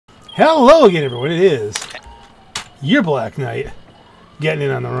Hello again, everyone. It is your Black Knight getting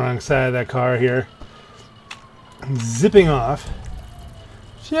in on the wrong side of that car here. Zipping off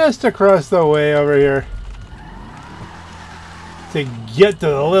just across the way over here to get to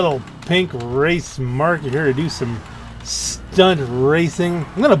the little pink race marker here to do some stunt racing.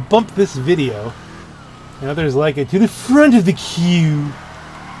 I'm going to bump this video and others like it to the front of the queue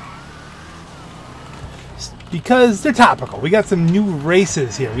because they're topical. We got some new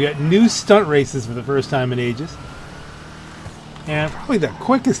races here. We got new stunt races for the first time in ages. And probably the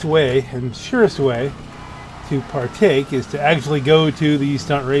quickest way and surest way to partake is to actually go to the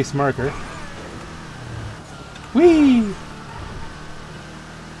stunt race marker. Whee!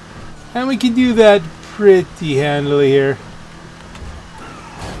 And we can do that pretty handily here.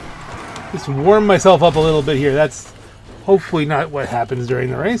 Just warm myself up a little bit here. That's hopefully not what happens during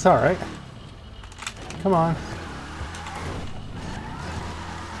the race. Alright. Come on.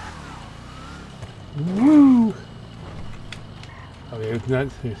 Woo! Okay,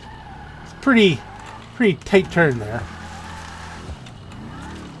 it's pretty tight turn there.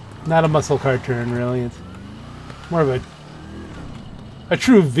 Not a muscle car turn, really. It's more of a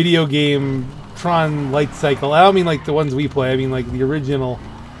true video game Tron light cycle. I don't mean like the ones we play. I mean like the original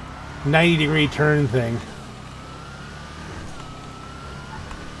 90-degree turn thing.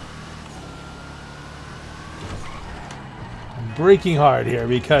 I'm braking hard here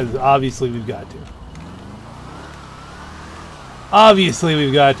because obviously we've got to. Obviously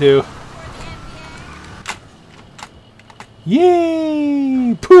we've got to.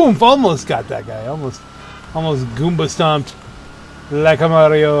 Yay! Poof! Almost got that guy. Almost Goomba stomped like a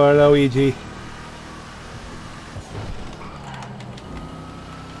Mario or Luigi.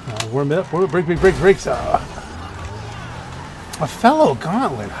 Warm it up. Warm it. Brakes. A fellow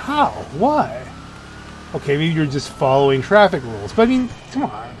gauntlet. How? Why? Okay, maybe you're just following traffic rules. But I mean, come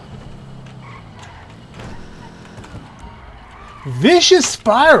on. Vicious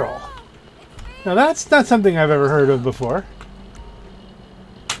Spiral. Now that's not something I've ever heard of before.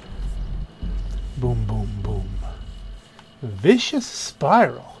 Boom, boom, boom. Vicious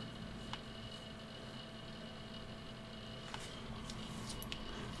Spiral.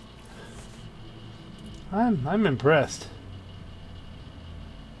 I'm impressed.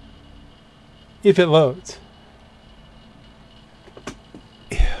 If it loads.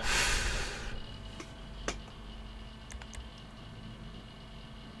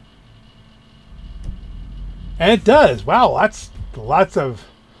 And it does. Wow, that's lots of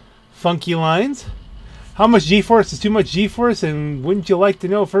funky lines. How much G-force is too much G-force, and wouldn't you like to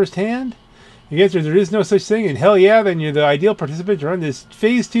know firsthand? If the answer is there is no such thing, and hell yeah, then you're the ideal participant to run this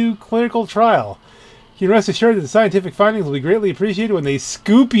Phase 2 clinical trial. You can rest assured that the scientific findings will be greatly appreciated when they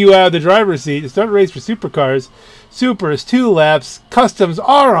scoop you out of the driver's seat. A stunt race for supercars. Supers, 2 laps. Customs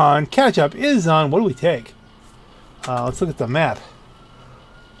are on. Catch-up is on. What do we take? Let's look at the map.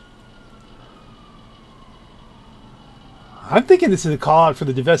 I'm thinking this is a call-out for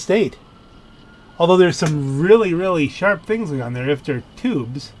the Devastate. Although there's some really sharp things going on there if they're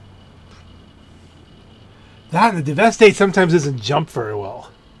tubes. That and the Devastate sometimes doesn't jump very well.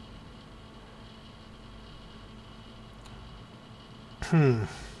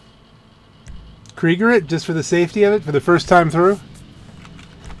 Krieger it, just for the safety of it, for the first time through?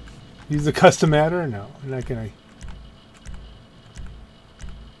 Use the custom adder? No, I'm not gonna.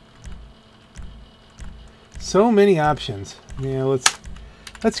 So many options. Yeah, let's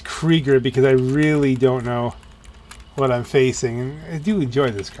Krieger it because I really don't know what I'm facing, and I do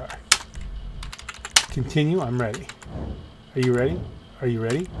enjoy this car. Continue. I'm ready. Are you ready? Are you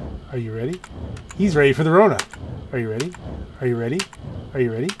ready? Are you ready? He's ready for the Rona. Are you ready? Are you ready? Are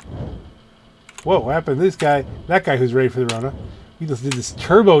you ready? Whoa, what happened to this guy? That guy who's ready for the Rona. He just did this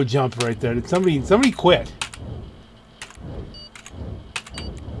turbo jump right there. Did somebody quit?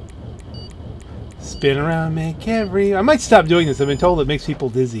 Spin around, make every... I might stop doing this. I've been told it makes people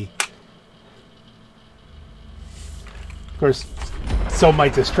dizzy. Of course, so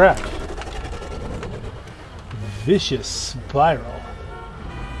might distract. Vicious Spiral.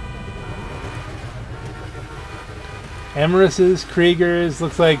 Emeris's, Kriegers,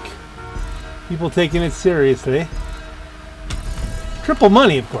 looks like people taking it seriously. Triple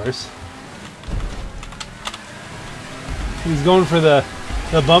money, of course. He's going for the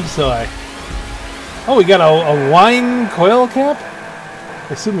bump side. Oh, we got a wine coil cap?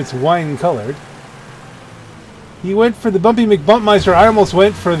 I assume it's wine colored. He went for the Bumpy McBumpmeister. I almost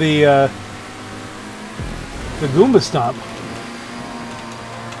went for the Goomba Stomp.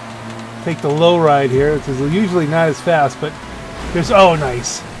 Take the low ride here, which is usually not as fast, but there's... Oh,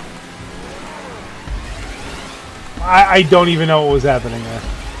 nice. I don't even know what was happening there.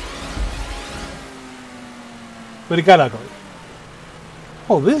 but it got ugly.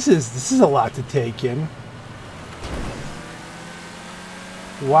 Oh, this is a lot to take in.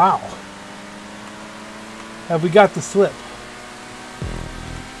 Wow. Have we got the slip?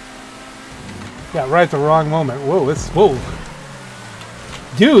 Yeah, right at the wrong moment. Whoa, whoa.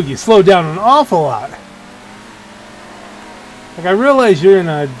 Dude, you slowed down an awful lot. Like, I realize you're in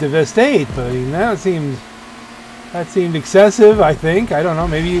a Divest 8, but I mean, that seemed excessive, I think. I don't know,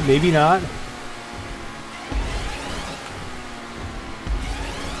 maybe not.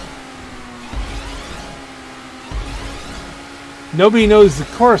 Nobody knows the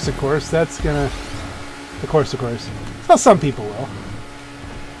course, of course. That's gonna... The course, of course. Well, some people will.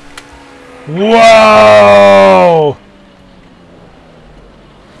 Whoa!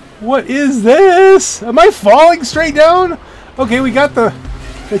 What is this? Am I falling straight down? Okay, we got the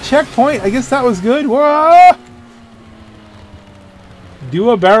checkpoint. I guess that was good. Whoa! Do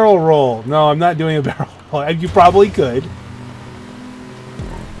a barrel roll. No, I'm not doing a barrel roll. You probably could.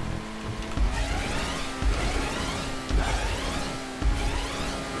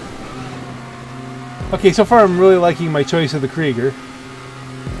 Okay, so far I'm really liking my choice of the Krieger.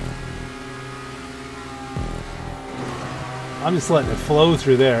 I'm just letting it flow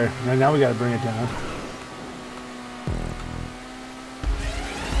through there. And now we gotta bring it down.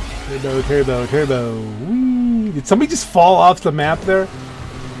 Turbo, turbo, turbo. Whee. Did somebody just fall off the map there?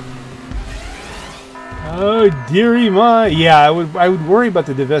 Oh dearie my. Yeah, I would worry about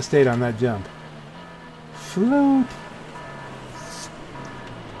the Devastate on that jump. Float.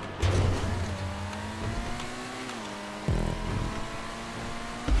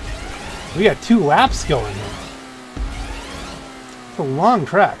 We got 2 laps going here. It's a long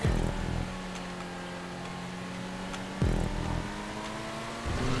track.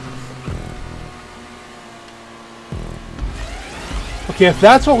 Okay, if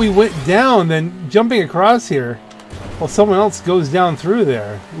that's what we went down, then jumping across here, well, someone else goes down through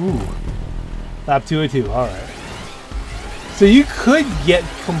there. Ooh. Lap 202, alright. So you could get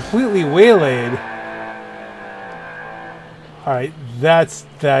completely waylaid. Alright, that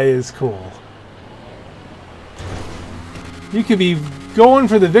is cool. You could be going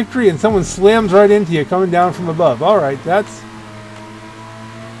for the victory and someone slams right into you coming down from above. Alright, that's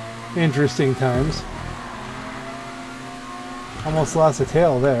interesting times. Almost lost a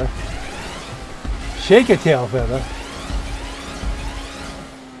tail there. Shake a tail feather.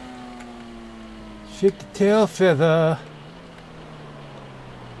 Shake the tail feather.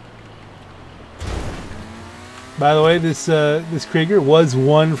 By the way, this Krieger was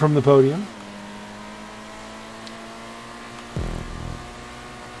won from the podium.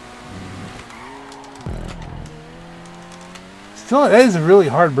 Still, that is a really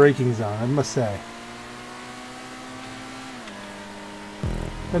hard braking zone, I must say.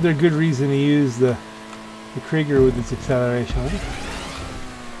 Another good reason to use the Krieger with its acceleration.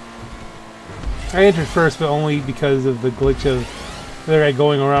 I entered first, but only because of the glitch of the other guy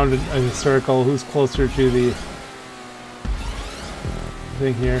going around in a circle. Who's closer to the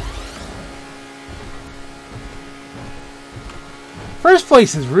thing here? First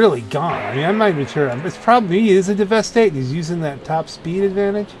place is really gone. I mean, I'm not even sure. It's probably he is a Devastate. He's using that top speed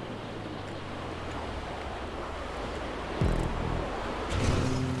advantage.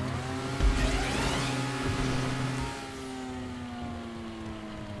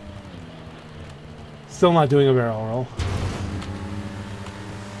 Still not doing a barrel roll.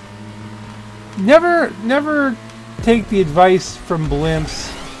 Never take the advice from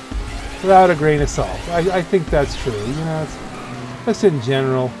blimps without a grain of salt. I think that's true. You know, it's just in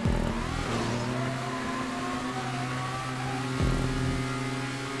general.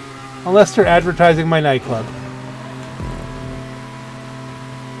 Unless they're advertising my nightclub.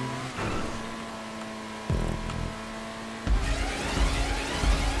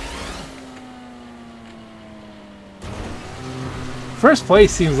 First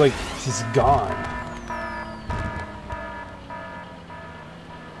place seems like he's gone.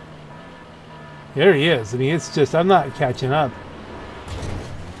 There he is. I mean, it's just, I'm not catching up.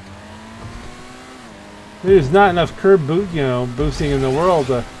 There's not enough curb boosting in the world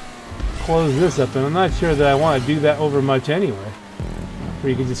to close this up, and I'm not sure that I want to do that over much anyway. Where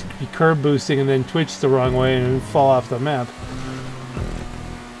you can just be curb boosting and then twitch the wrong way and fall off the map.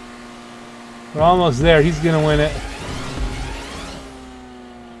 We're almost there. He's gonna win it.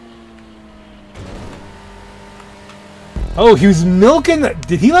 Oh, he was milking that.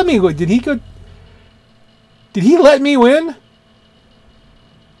 Did he let me go? Did he go? Did he let me win?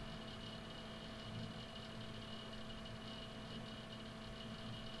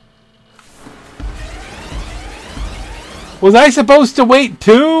 Was I supposed to wait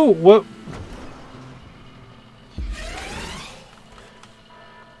too? What?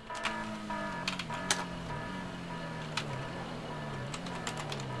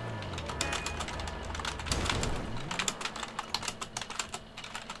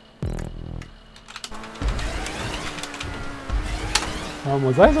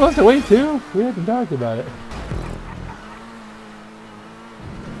 Was I supposed to wait too? We haven't talked about it.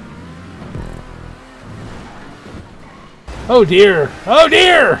 Oh dear! Oh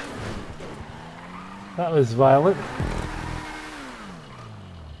dear! That was violent.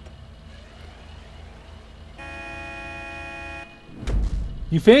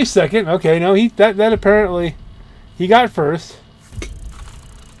 You finished second. Okay, no, that apparently he got first.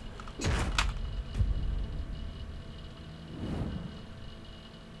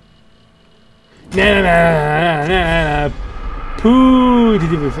 Na. Poo. I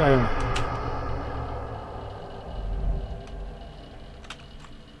don't know.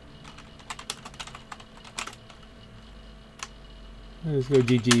 Let's go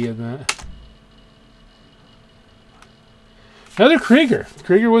GG on that. Another Krieger.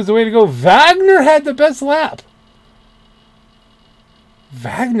 Krieger was the way to go. Wagner had the best lap.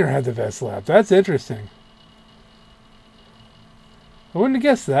 Wagner had the best lap. That's interesting. I wouldn't have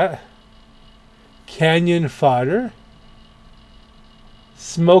guessed that. Canyon Fodder.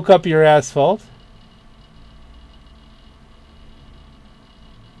 Smoke up your asphalt.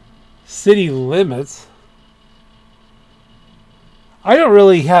 City limits. I don't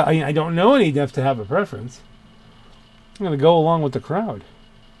really have, I don't know any enough to have a preference. I'm going to go along with the crowd.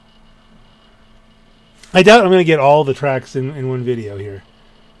 I doubt I'm going to get all the tracks in one video here.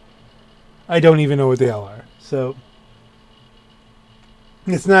 I don't even know what they all are. So,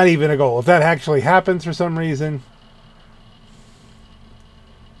 it's not even a goal. If that actually happens for some reason,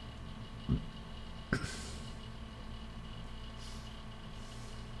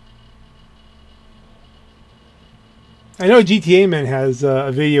 I know GTAMen has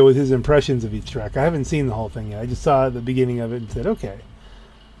a video with his impressions of each track. I haven't seen the whole thing yet. I just saw the beginning of it and said, okay,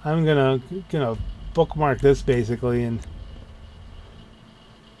 I'm gonna bookmark this basically and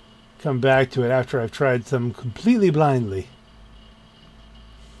come back to it after I've tried some completely blindly.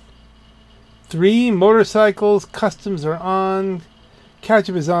 3 motorcycles, customs are on,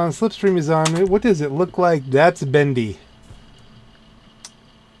 catch-up is on, slipstream is on. What does it look like? That's bendy.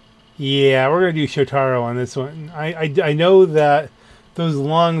 Yeah, we're gonna do Shotaro on this one. I know that those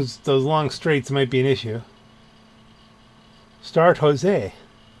long straights might be an issue. Start Jose.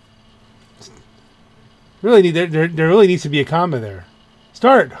 Really there really needs to be a comma there.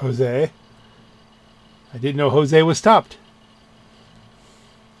 Start Jose. I didn't know Jose was stopped.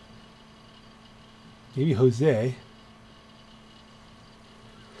 Maybe Jose.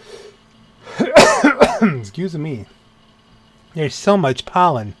 Excuse me. There's so much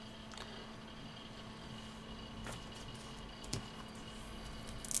pollen.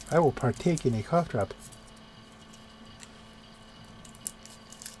 I will partake in a cough drop.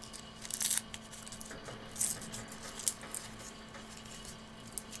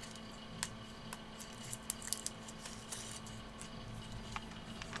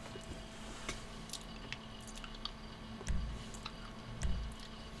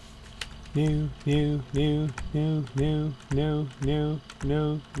 New,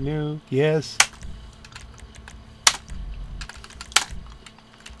 yes.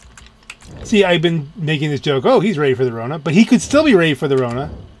 See, I've been making this joke, oh, he's ready for the Rona, but he could still be ready for the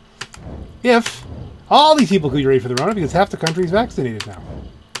Rona if all these people could be ready for the Rona because half the country is vaccinated now.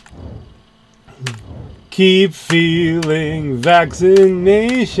 Keep feeling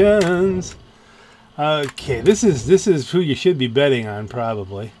vaccinations. Okay, this is who you should be betting on,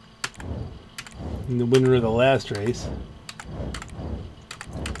 probably. In the winner of the last race.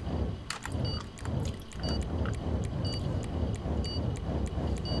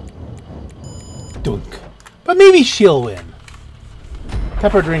 Dunk. But maybe she'll win.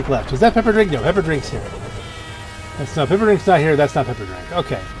 Pepper Drink left. Was that Pepper Drink? No, Pepper Drink's here. That's not Pepper Drink's not here. That's not Pepper Drink.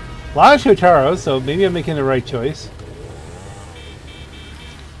 Okay. A lot of Shotaros, so maybe I'm making the right choice.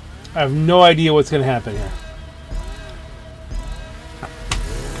 I have no idea what's going to happen here.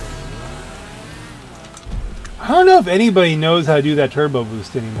 I don't know if anybody knows how to do that turbo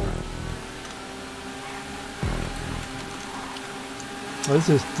boost anymore. Well,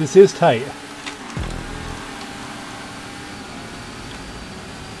 this is tight.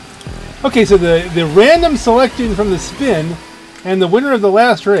 Okay, so the random selection from the spin and the winner of the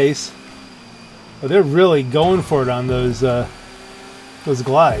last race, well, they're really going for it on those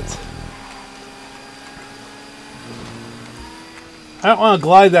glides. I don't want to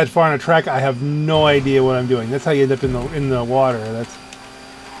glide that far on a track. I have no idea what I'm doing. That's how you end up in the water.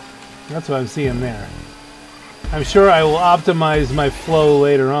 That's what I'm seeing there. I'm sure I will optimize my flow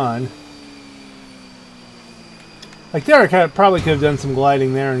later on. Like there, I probably could have done some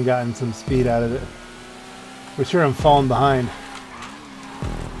gliding there and gotten some speed out of it. For sure, I'm falling behind.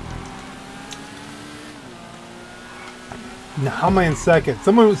 Now, how am I in second?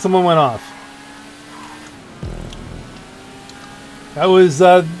 Someone went off. That was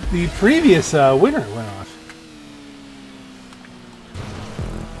the previous winner went off.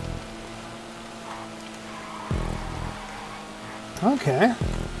 Okay.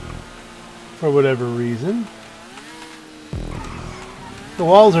 For whatever reason. The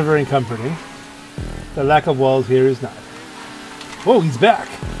walls are very comforting. The lack of walls here is not. Whoa, he's back.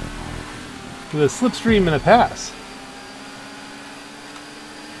 With a slipstream and a pass.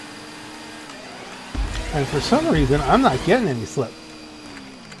 And for some reason, I'm not getting any slip.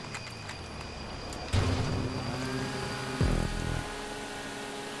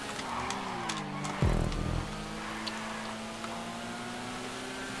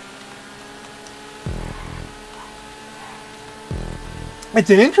 It's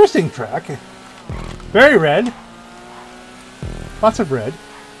an interesting track. Very red. Lots of red.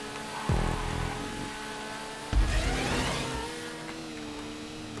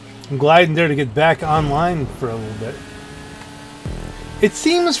 I'm gliding there to get back online for a little bit. It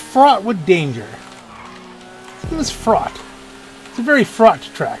seems fraught with danger. It seems fraught. It's a very fraught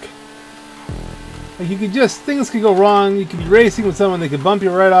track. Like you could just, things could go wrong. You could be racing with someone that could bump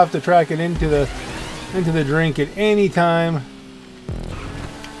you right off the track and into the drink at any time.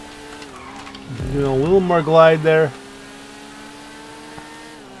 Doing a little more glide there.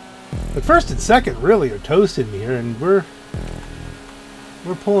 But first and second really are toasting me here, and we're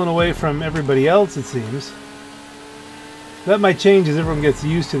pulling away from everybody else, it seems. That might change as everyone gets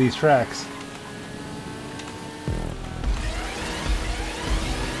used to these tracks.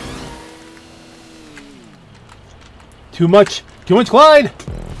 Too much glide!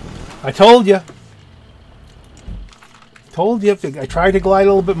 I told you. Told you. I tried to glide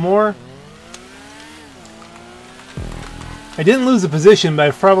a little bit more. I didn't lose a position, but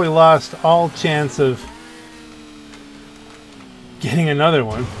I've probably lost all chance of getting another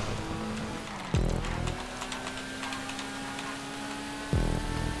one.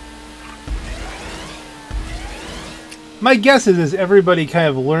 My guess is everybody kind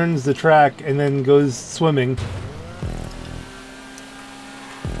of learns the track and then goes swimming.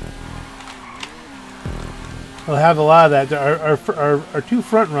 We'll have a lot of that. Our two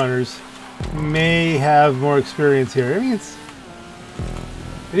front runners may have more experience here. I mean,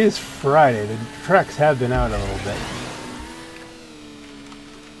 it is Friday. The tracks have been out a little bit.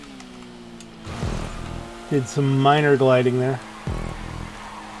 Did some minor gliding there.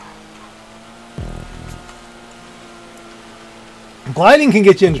 Gliding can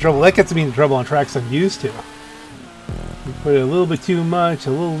get you into trouble. That gets me into trouble on tracks I'm used to. You put it a little bit too much,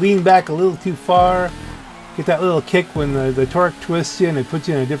 a little lean back a little too far. Get that little kick when the torque twists you and it puts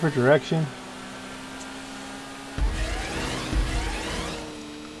you in a different direction.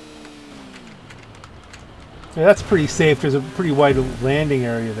 Yeah, that's pretty safe. There's a pretty wide landing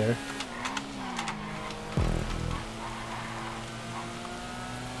area there.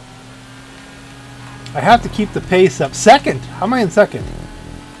 I have to keep the pace up. Second! How am I in second?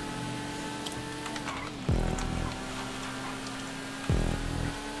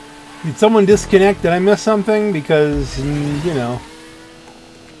 Did someone disconnect? Did I miss something? Because, you know.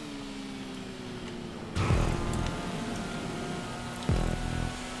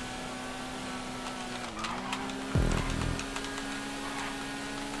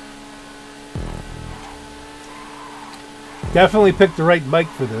 Definitely picked the right bike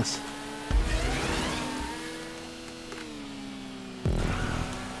for this.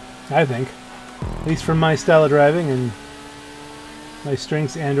 I think. At least from my style of driving and my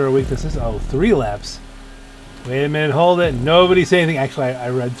strengths and or weaknesses. Oh, 3 laps. Wait a minute, hold it. Nobody say anything. Actually, I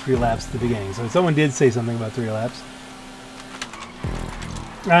read 3 laps at the beginning. So someone did say something about 3 laps.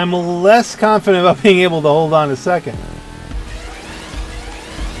 I'm less confident about being able to hold on a second.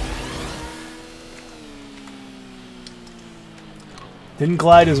 Didn't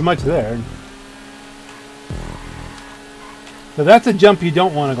glide as much there. So that's a jump you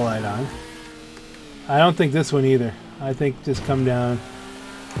don't want to glide on. I don't think this one either. I think just come down.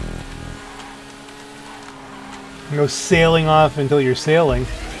 Go sailing off until you're sailing.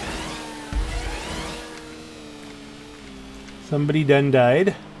 Somebody done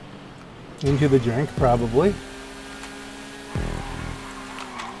died. Into the drink, probably.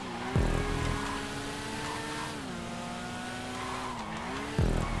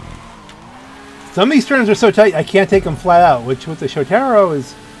 Some of these turns are so tight I can't take them flat out, which with the Shotaro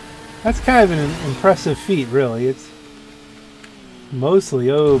is, that's kind of an impressive feat, really. It's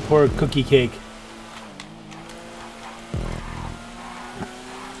mostly, oh, poor cookie cake.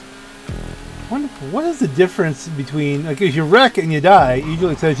 What is the difference between, like, if you wreck and you die, it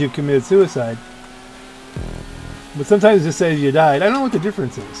usually says you've committed suicide. But sometimes it just says you died. I don't know what the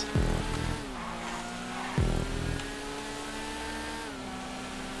difference is.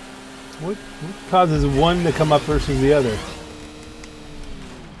 What causes one to come up versus the other?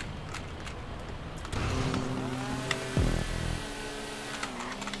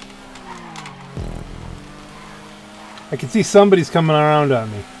 I can see somebody's coming around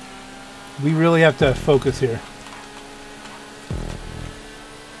on me. We really have to focus here.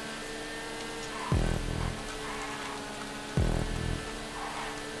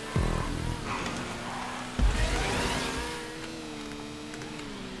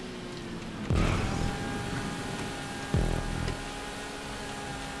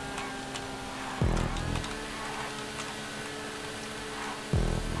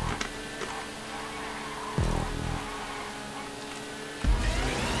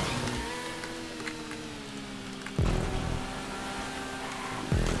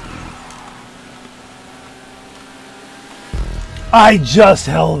 I just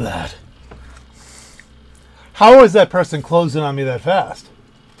held that. How is that person closing on me that fast?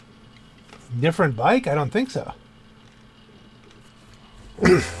 Different bike? I don't think so.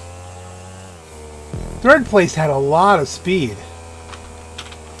 Third place had a lot of speed.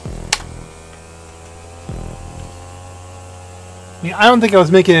 I mean, I don't think I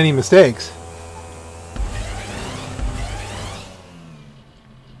was making any mistakes.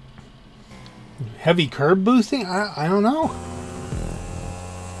 Heavy curb boosting? I don't know.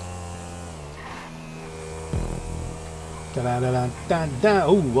 Da-da-da-da-da-da.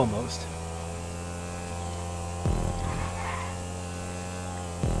 Oh, almost.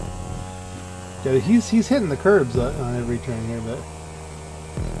 Yeah, he's hitting the curbs on every turn here, but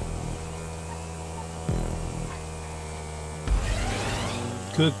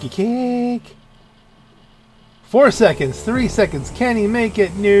cookie cake. 4 seconds, 3 seconds. Can he make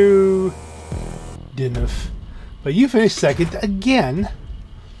it? No, didn't. But you finished second again.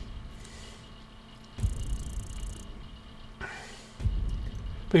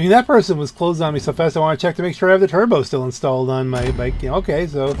 But I mean, that person was closed on me so fast. I want to check to make sure I have the turbo still installed on my bike. Okay,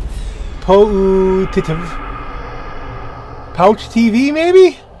 so Pouch TV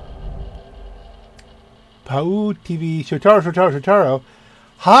maybe? Pouch TV. Shotaro.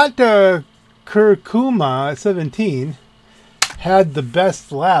 Hot Kurkuma 17 had the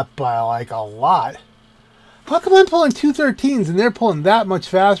best lap by like a lot. How come I'm pulling 213s and they're pulling that much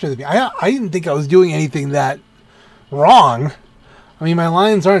faster than me? I didn't think I was doing anything that wrong. I mean, my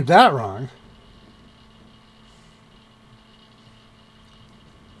lines aren't that wrong.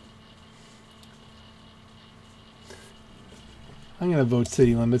 I'm going to vote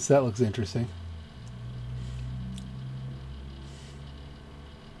city limits. That looks interesting.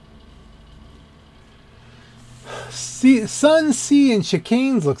 Sun, Sea, and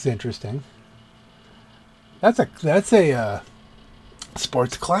Chicanes looks interesting. That's a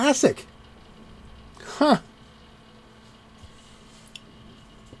sports classic. Huh.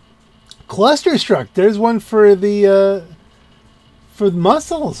 Cluster Struck. There's one for the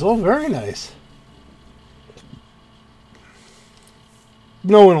muscles. Oh, very nice.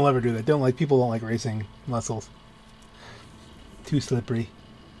 No one will ever do that. People don't like racing muscles. Too slippery.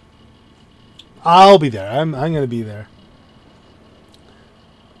 I'll be there. I'm gonna be there.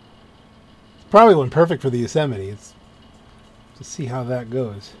 Probably one perfect for the Yosemite. It's to see how that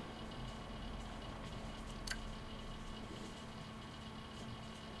goes.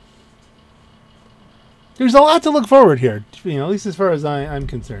 There's a lot to look forward here, you know, at least as far as I'm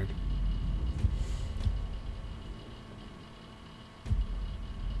concerned.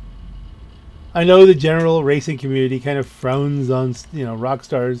 I know the general racing community kind of frowns on, you know, rock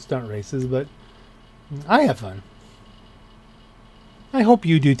stars stunt races, but I have fun. I hope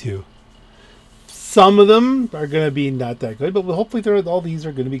you do too. Some of them are going to be not that good, but hopefully all these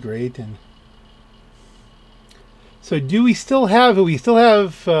are going to be great. And so, do we still have? We still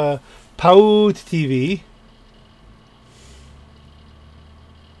have Pouch TV.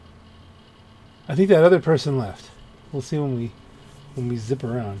 I think that other person left. We'll see when we zip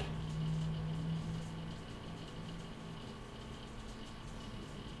around.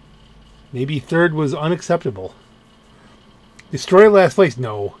 Maybe third was unacceptable. Destroy last place?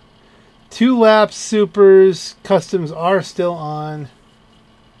 No. 2 laps, supers, customs are still on.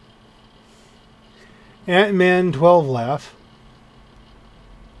 Ant-Man 12 lap.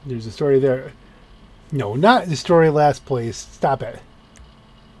 There's a story there. No, not destroy last place. Stop it.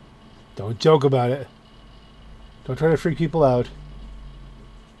 Don't joke about it. Don't try to freak people out.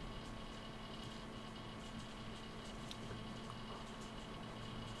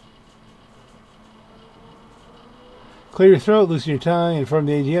 Clear your throat, loosen your tongue, and inform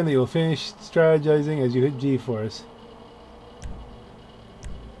the AGM that you will finish strategizing as you hit G-force.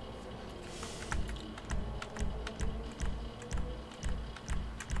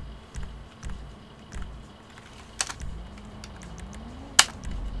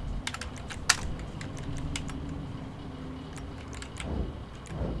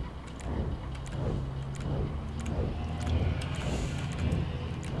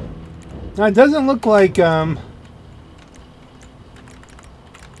 Now it doesn't look like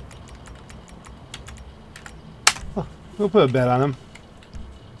we'll put a bet on him.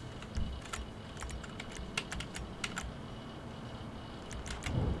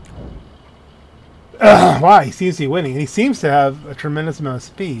 Wow, he seems to be winning. He seems to have a tremendous amount of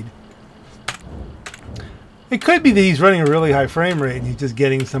speed. It could be that he's running a really high frame rate and he's just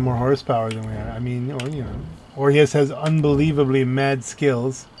getting some more horsepower than we are. I mean, or, you know, or he has unbelievably mad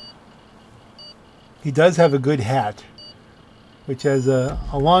skills. He does have a good hat, which as a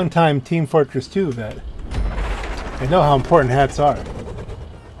long-time Team Fortress 2 vet, I know how important hats are.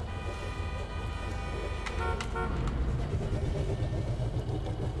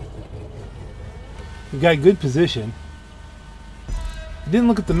 We've got good position. I didn't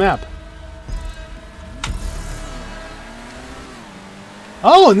look at the map.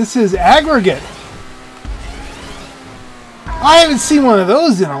 Oh, and this is aggregate. I haven't seen one of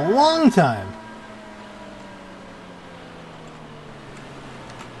those in a long time.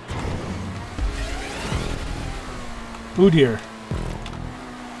 Oh dear.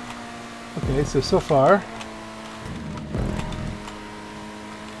 Okay, so far.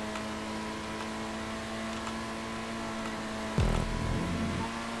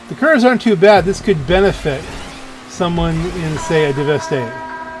 The curves aren't too bad. This could benefit someone in, say, a Devastate.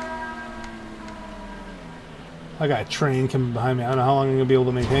 I got a train coming behind me. I don't know how long I'm going to be able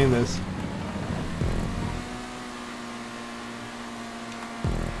to maintain this.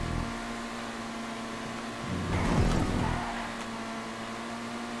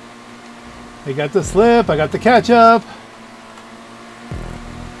 I got the slip, I got the catch up.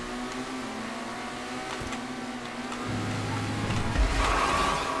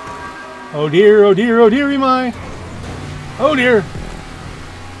 Oh dear, oh dear, oh dear, am I? Oh dear.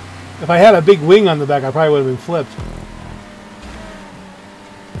 If I had a big wing on the back, I probably would have been flipped.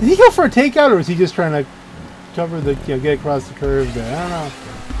 Did he go for a takeout, or was he just trying to cover the, you know, get across the curve there? I don't know.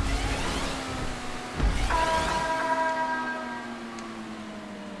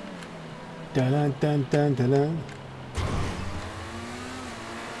 Dun, dun, dun, dun, dun.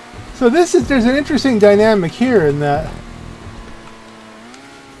 So there's an interesting dynamic here in that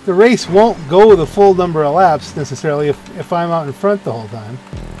the race won't go the full number of laps necessarily if I'm out in front the whole time.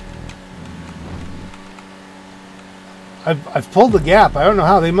 I've pulled the gap. I don't know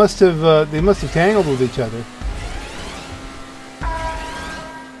how. They must have tangled with each other.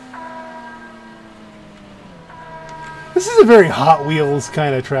 This is a very Hot Wheels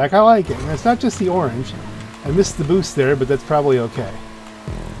kind of track. I like it. And it's not just the orange. I missed the boost there, but that's probably okay.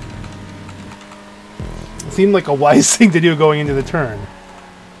 It seemed like a wise thing to do going into the turn.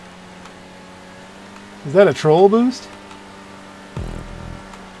 Is that a troll boost?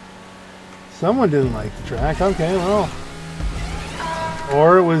 Someone didn't like the track. Okay, well.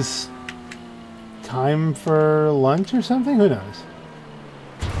 Or it was time for lunch or something? Who knows?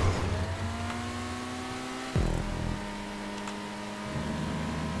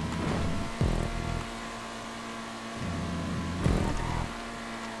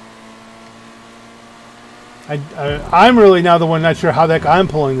 I'm really now the one not sure how the heck I'm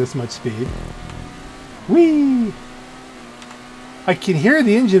pulling this much speed. Whee! I can hear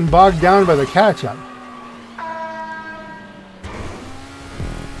the engine bogged down by the catch-up.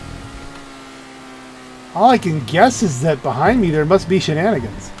 All I can guess is that behind me there must be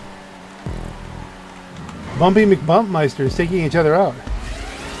shenanigans. Bumpy McBumpmeisters taking each other out.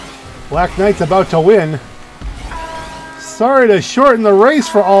 Black Knight's about to win. Sorry to shorten the race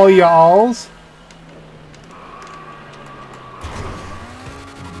for all y'alls.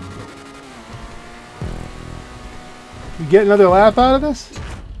 You get another lap out of this?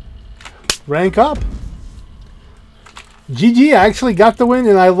 Rank up. GG, I actually got the win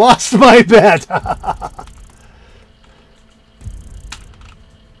and I lost my bet.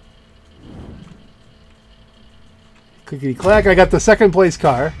 Clickety clack, I got the second place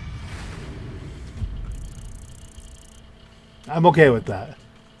car. I'm okay with that.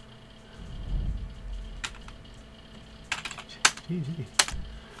 GG.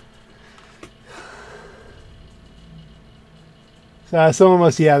 Someone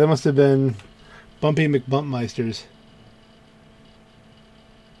must, yeah, there must have been Bumpy McBumpmeisters.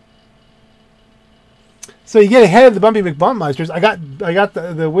 So you get ahead of the Bumpy McBump monsters. I got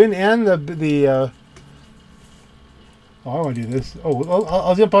the win and the oh, I want to do this. Oh,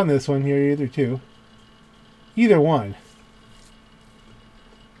 I'll jump on this one here, either two. Either one.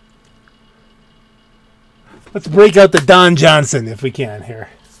 Let's break out the Don Johnson if we can here.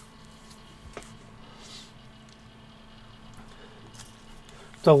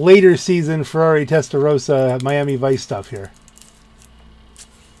 It's a later season Ferrari Testarossa Miami Vice stuff here.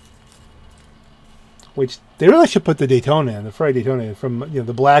 Which they really should put the Daytona in, the Ferrari Daytona from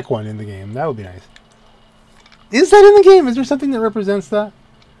the black one in the game. That would be nice. Is that in the game? Is there something that represents that?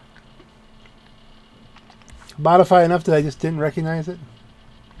 Modify enough that I just didn't recognize it?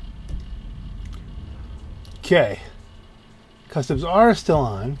 Okay. Customs are still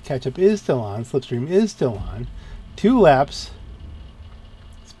on. Catch-up is still on. Slipstream is still on. 2 laps.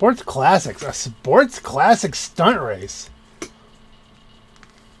 Sports Classics. A Sports Classic stunt race.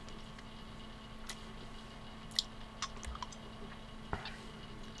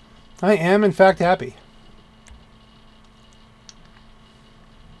 I am, in fact, happy.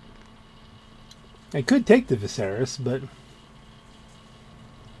 I could take the Viserys, but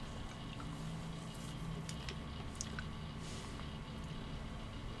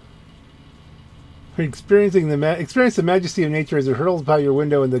experience the majesty of nature as it hurtles by your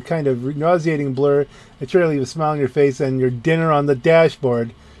window in the kind of nauseating blur that try to leave a smile on your face and your dinner on the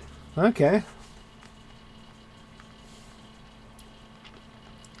dashboard. Okay.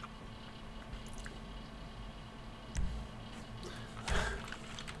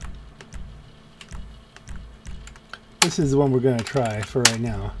 This is the one we're going to try for right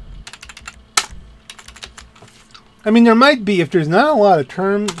now. I mean, there might be, if there's not a lot of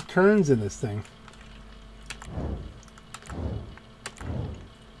turns in this thing,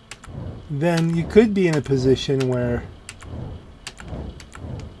 then you could be in a position where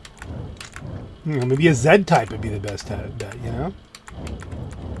maybe a Z-type would be the best bet, you know?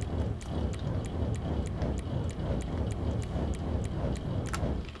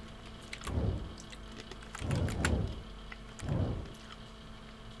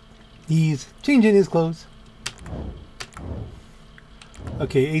 He's changing his clothes.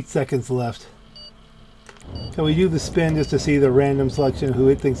 Okay, 8 seconds left. Can we do the spin just to see the random selection of who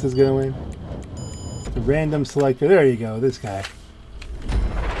it thinks is going to win? The random selector. There you go, this guy.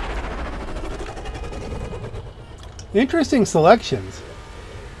 Interesting selections.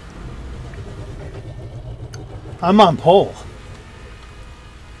 I'm on pole.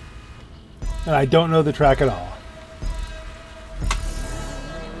 And I don't know the track at all.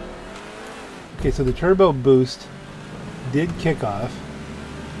 Okay, so the turbo boost did kick off.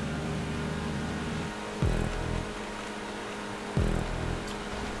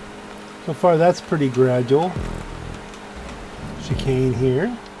 So far, that's pretty gradual. Chicane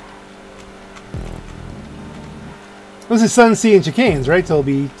here. This is Sun, Sea, and Chicanes, right? So it'll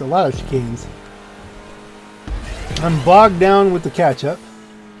be a lot of chicanes. I'm bogged down with the catch-up,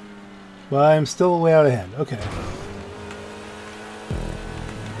 but I'm still way out ahead. Okay.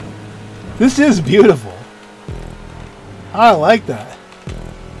 This is beautiful. I like that.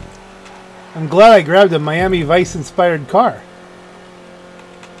 I'm glad I grabbed a Miami Vice inspired car.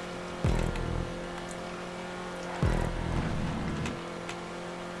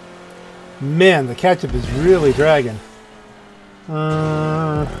 Man, the catch-up is really dragging.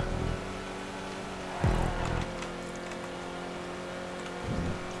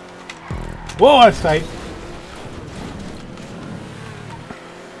 Whoa, that's tight.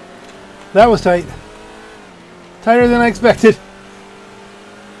 That was tight. Tighter than I expected.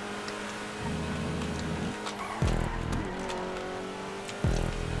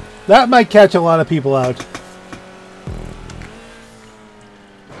 That might catch a lot of people out.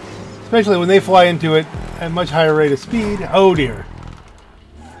 Especially when they fly into it at much higher rate of speed. Oh dear.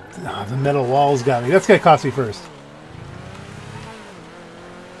 Oh, the metal walls got me. That's going to cost me first.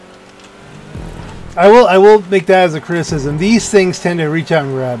 I will make that as a criticism. These things tend to reach out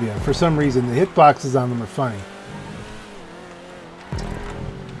and grab you. For some reason, the hitboxes on them are funny.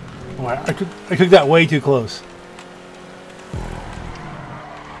 Oh, I took that way too close.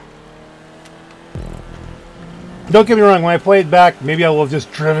 Don't get me wrong, when I play it back, maybe I will have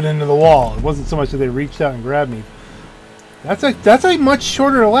just driven into the wall. It wasn't so much that they reached out and grabbed me. That's a much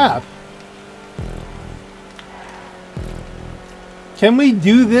shorter lap. Can we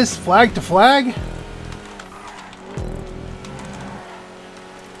do this flag to flag?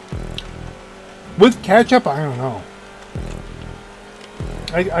 With catch-up, I don't know.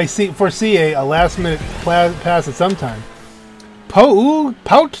 I foresee a last-minute pass at some time. Pout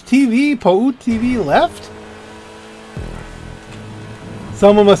TV left?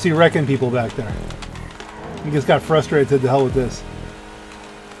 Someone must be wrecking people back there. He just got frustrated, said, "To hell with this."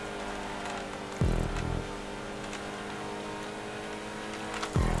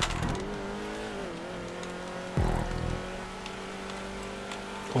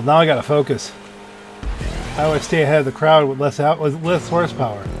 Well, now I gotta focus. How do I stay ahead of the crowd with less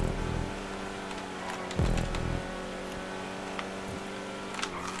horsepower?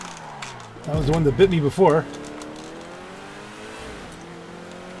 That was the one that bit me before.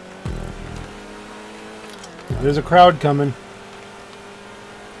 Now, there's a crowd coming.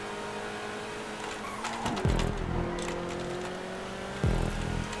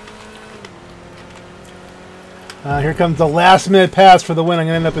 Here comes the last minute pass for the win. I'm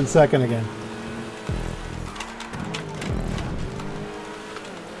going to end up in second again.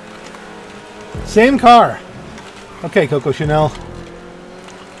 Same car. Okay, Coco Chanel.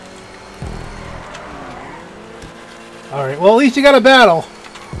 Alright, well at least you got a battle.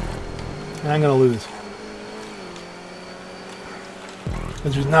 And I'm going to lose.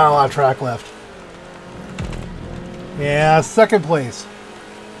 Because there's not a lot of track left. Yeah, second place.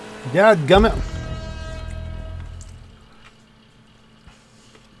 Dadgummit.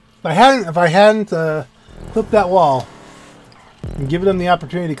 If I hadn't clipped that wall and given them the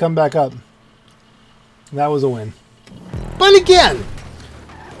opportunity to come back up, that was a win. But again,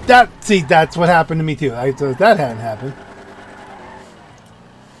 that's what happened to me too. So that hadn't happened.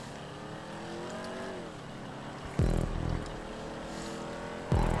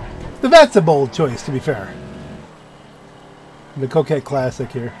 The Vet's a bold choice, to be fair. The Coquette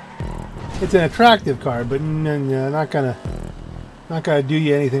Classic here. It's an attractive car, but no, not gonna do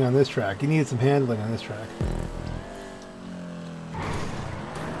you anything on this track. You need some handling on this track.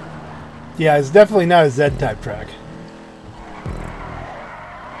 Yeah, it's definitely not a Z-type track.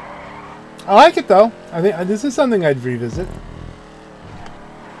 I like it though. I think this is something I'd revisit.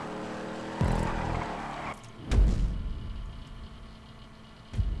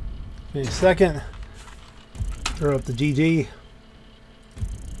 Okay, second. Throw up the GG.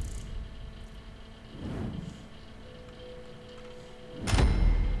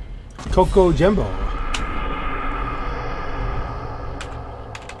 Coco Jumbo.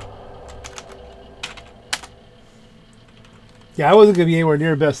 Yeah, I wasn't going to be anywhere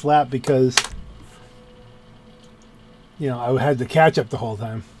near best lap because, you know, I had to catch up the whole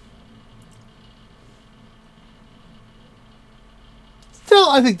time. Still,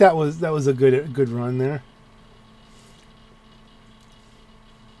 I think that was a good run there.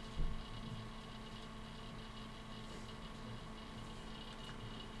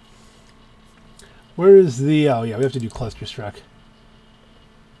 Where is the... Oh, yeah, we have to do cluster struck.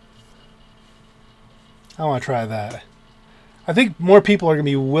 I want to try that. I think more people are going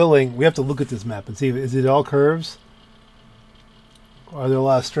to be willing... We have to look at this map and see, is it all curves? Or are there a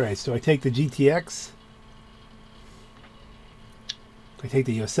lot of straights? Do I take the GTX? Do I take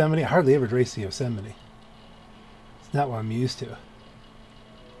the Yosemite? I hardly ever race the Yosemite. It's not what I'm used to.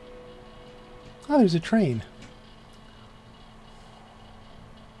 Oh, there's a train.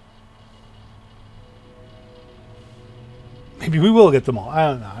 Maybe we will get them all. I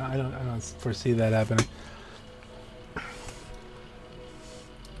don't know. I don't foresee that happening.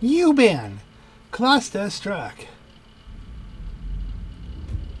 U-Bahn. Cluster Struck.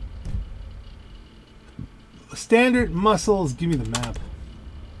 Standard muscles. Give me the map.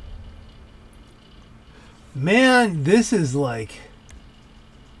 Man, this is like...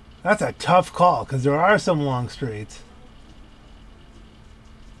 That's a tough call because there are some long straights.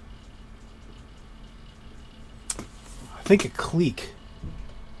 I think a Cleek.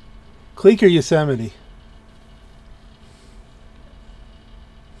 Cleek or Yosemite?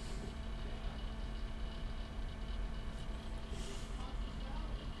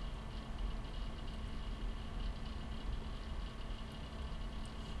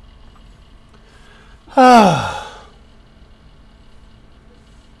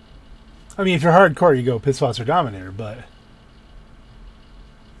 I mean, if you're hardcore, you go Pissfoss or Dominator, but...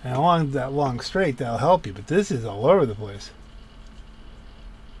 And along that long straight, that'll help you. But this is all over the place.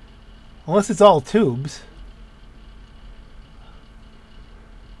 Unless it's all tubes.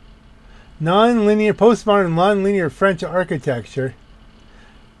 Non-linear, postmodern, non-linear French architecture.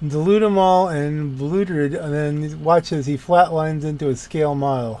 Dilute them all and Bludred, and then watch as he flatlines into a scale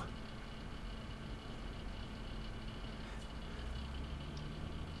model.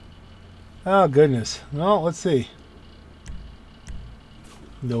 Oh, goodness. Well, let's see.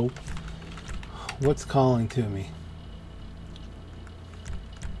 Nope. What's calling to me?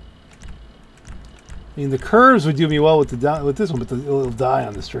 I mean, the curves would do me well with this one, but it'll die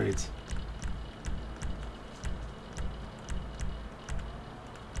on the straights.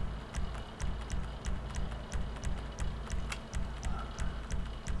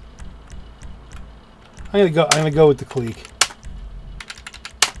 I'm gonna go with the Cleek.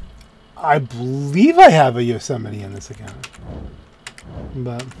 I believe I have a Yosemite in this account,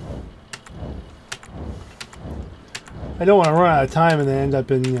 but I don't want to run out of time and then end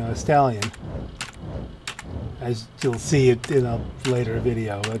up in, you know, a Stallion, as you'll see it in a later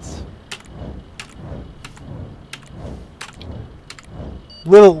video. That's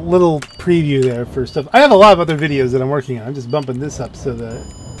little preview there for stuff. I have a lot of other videos that I'm working on. I'm just bumping this up so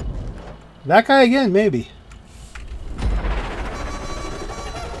that guy again, maybe.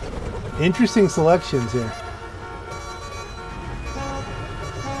 Interesting selections here.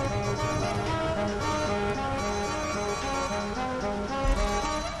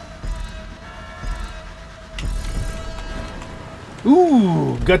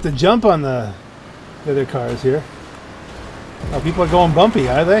 Ooh, got the jump on the other cars here. Oh, people are going bumpy,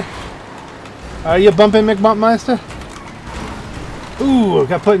 are they? Are you bumping, McBumpmeister? Ooh,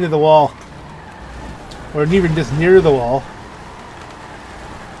 got put into the wall. Or even just near the wall.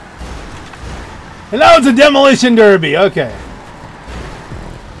 And now it's a demolition derby. Okay.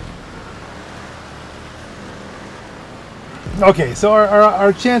 Okay, so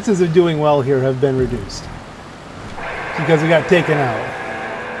our chances of doing well here have been reduced because we got taken out.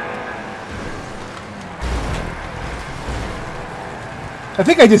 I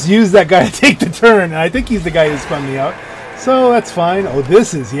think I just used that guy to take the turn, and I think he's the guy who spun me out. So that's fine. Oh,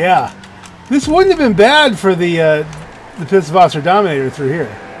 this is, yeah. This wouldn't have been bad for the Pissvasser Dominator through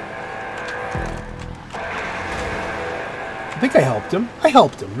here. I think I helped him. I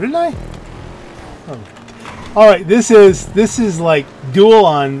helped him, didn't I? Oh. All right, this is like duel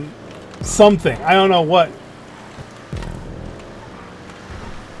on something. I don't know what.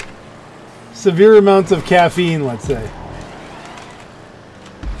 Severe amounts of caffeine, let's say.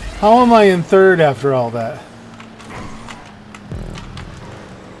 How am I in third after all that?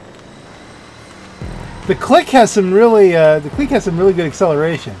 The Click has some really good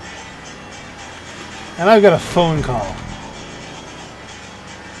acceleration. And I've got a phone call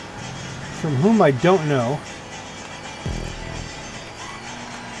from whom I don't know.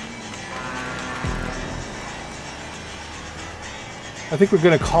 I think we're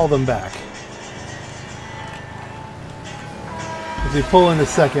going to call them back. As we pull in a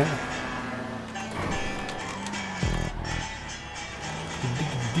second.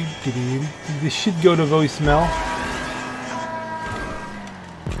 This should go to voicemail.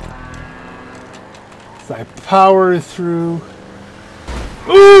 So I power through.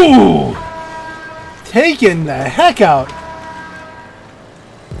 Ooh! Taking the heck out.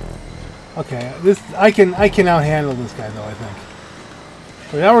 Okay, I can now handle this guy though, I think.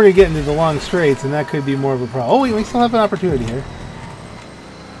 But now we're gonna get into the long straights, and that could be more of a problem. Oh wait, we still have an opportunity here.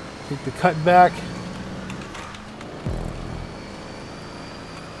 Take the cut back.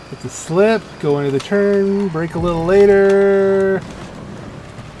 Hit the slip, go into the turn, brake a little later.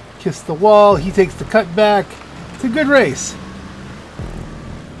 Kiss the wall, he takes the cut back. It's a good race.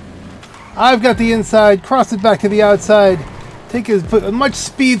 I've got the inside, cross it back to the outside, put as much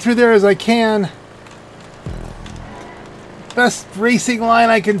speed through there as I can. Best racing line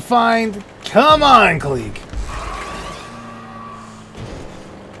I can find. Come on, Cleek.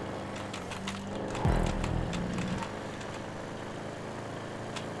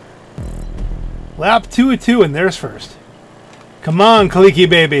 Lap 2 of 2, and there's first. Come on, Cleeky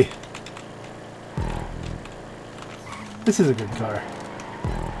baby. This is a good car.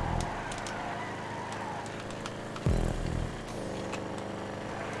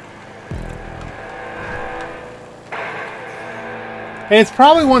 And it's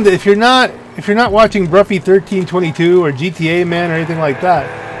probably one that if you're not watching Bruffy 1322 or GTAMen or anything like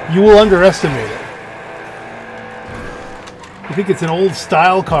that, you will underestimate it. I think it's an old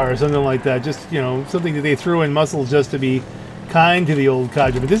style car or something like that. Just, you know, something that they threw in muscles just to be kind to the old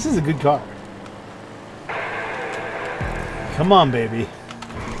Kaja. But this is a good car. Come on, baby.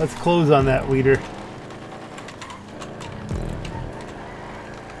 Let's close on that leader.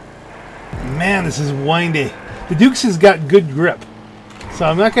 Man, this is windy. The Dukes has got good grip. So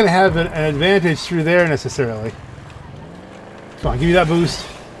I'm not going to have an advantage through there necessarily. Come on, give me that boost.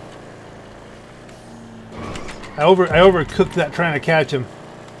 I overcooked that trying to catch him.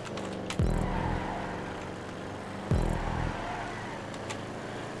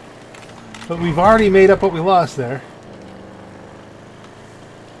 But we've already made up what we lost there.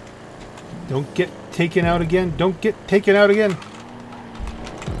 Don't get taken out again. Don't get taken out again.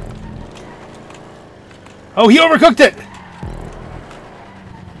 Oh, he overcooked it!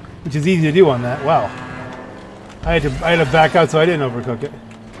 Which is easy to do on that. Wow. I had to back out so I didn't overcook it.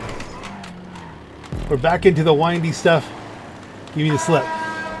 We're back into the windy stuff. Give me the slip.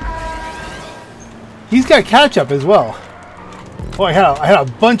 He's got catch-up as well. Oh, I had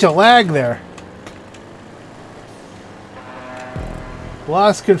a bunch of lag there.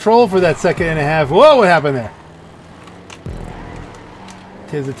 Lost control for that second and a half. Whoa, what happened there?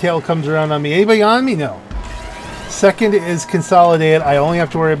 As the tail comes around on me. Anybody on me? No. Second is consolidated. I only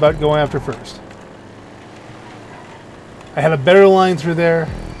have to worry about going after first. I had a better line through there.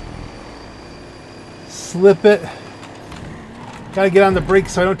 Slip it. Gotta get on the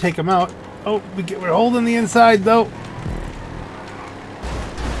brakes so I don't take them out. Oh, we're holding the inside though.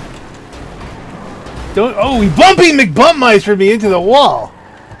 Oh, he bumping McBumpmeister me into the wall.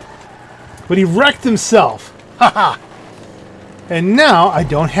 But he wrecked himself. Haha. And now I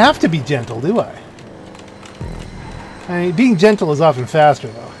don't have to be gentle, do I? I mean, being gentle is often faster,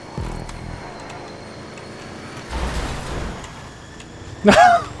 though.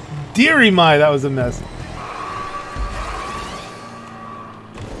 Dearie my, that was a mess.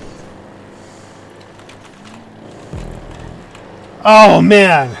 Oh,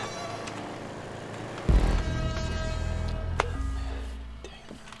 man.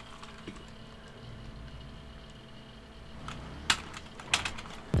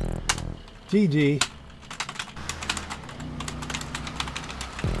 GG.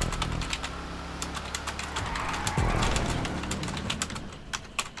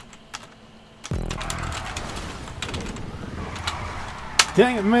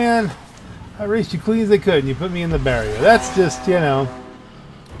 Dang it, man. I raced you clean as I could and you put me in the barrier. That's just, you know.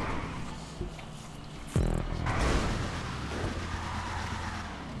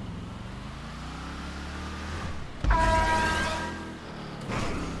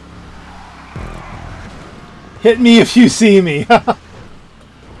 Hit me if you see me. Have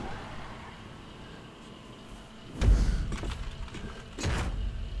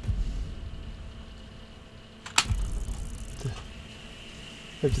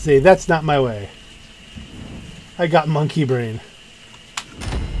to say, that's not my way. I got monkey brain.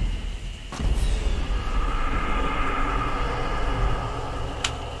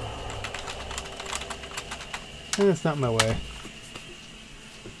 That's not my way.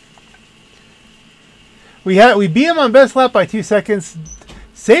 We beat him on best lap by 2 seconds.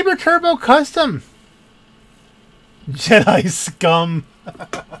 Saber Turbo Custom. Jedi scum.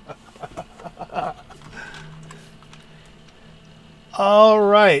 All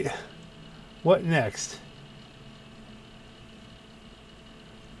right. What next?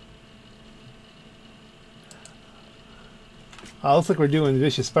 Oh, looks like we're doing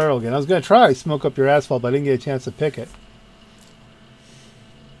Vicious Spiral again. I was going to try Smoke Up Your Asphalt, but I didn't get a chance to pick it.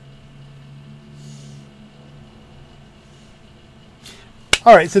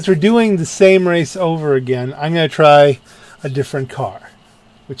 All right, since we're doing the same race over again, I'm going to try a different car,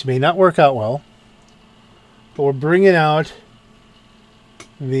 which may not work out well, but we're bringing out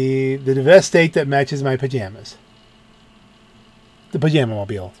the Devastate that matches my pajamas. The Pajama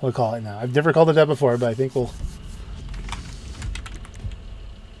Mobile, we'll call it now. I've never called it that before, but I think we'll...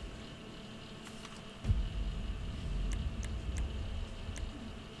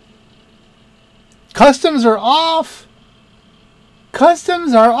 Customs are off!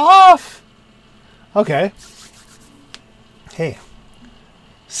 Customs are off! Okay. Hey.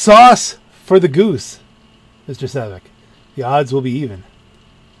 Sauce for the goose, Mr. Savick. The odds will be even.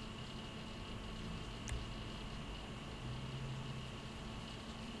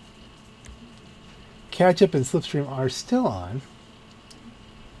 Catch Up and Slipstream are still on.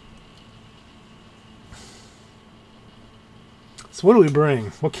 So what do we bring?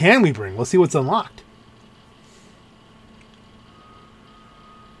 What can we bring? We'll see what's unlocked.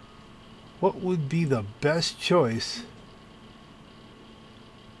 What would be the best choice?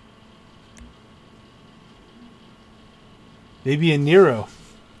 Maybe a Nero.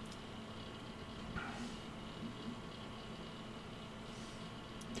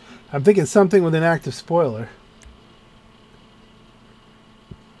 I'm thinking something with an active spoiler.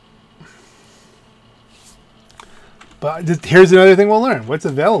 But here's another thing we'll learn. What's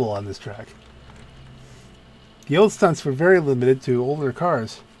available on this track? The old stunts were very limited to older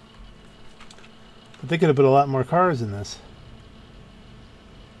cars. But they could have put a lot more cars in this.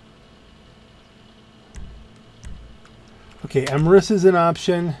 Okay, Emrys is an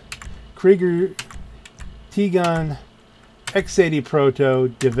option. Krieger, T-Gun, X80 Proto,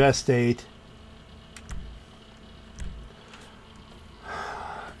 Devastate.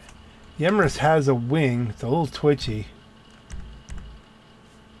 The Emrys has a wing. It's a little twitchy.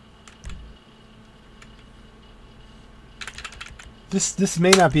 This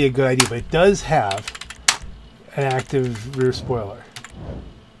may not be a good idea, but it does have an active rear spoiler.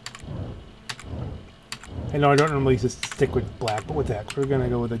 I know I don't normally just stick with black, but with that, we're going to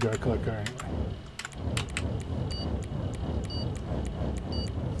go with a dark color car anyway.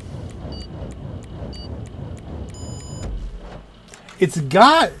 It's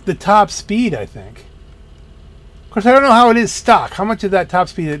got the top speed, I think. Of course, I don't know how it is stock. How much of that top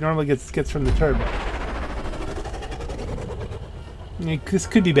speed it normally gets from the turbo. This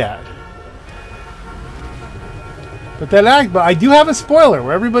could be bad. But but I do have a spoiler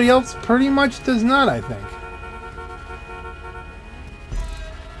where everybody else pretty much does not, I think.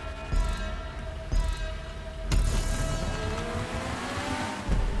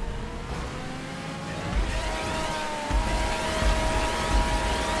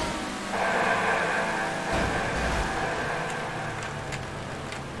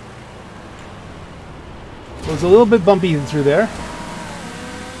 It was a little bit bumpy through there.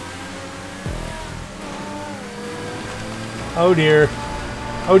 Oh dear.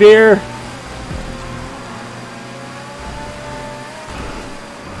 Oh dear.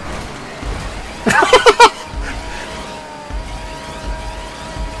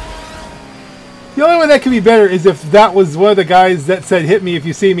 The only way that could be better is if that was one of the guys that said hit me if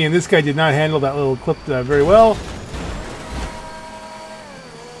you see me, and this guy did not handle that little clip very well.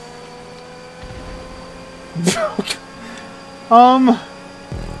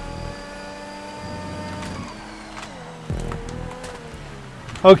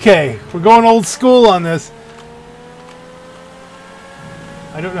 Okay, we're going old school on this.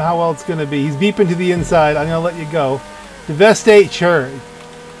 I don't know how well it's going to be. He's beeping to the inside. I'm going to let you go. Devastate, sure.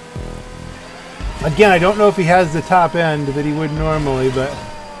 Again, I don't know if he has the top end that he would normally, but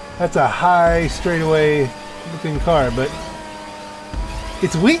that's a high straightaway looking car. But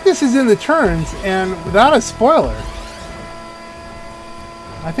its weakness is in the turns, and without a spoiler,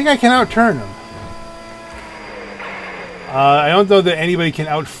 I think I can outturn him. I don't know that anybody can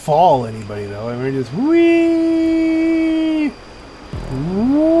outfall anybody, though. I mean, just whee!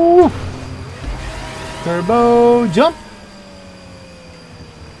 Woo! Turbo jump!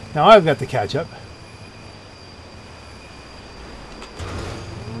 Now I've got the catch up.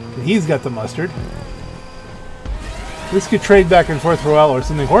 And he's got the mustard. This could trade back and forth for a while, or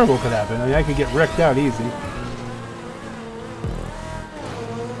something horrible could happen. I mean, I could get wrecked out easy.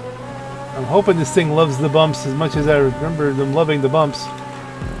 I'm hoping this thing loves the bumps as much as I remember them loving the bumps.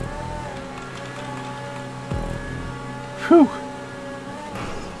 Whew.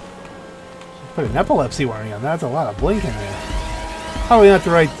 Put an epilepsy warning on that. That's a lot of blinking there. Probably not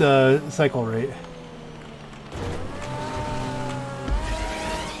the right cycle rate.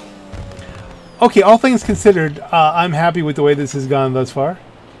 Okay, all things considered, I'm happy with the way this has gone thus far.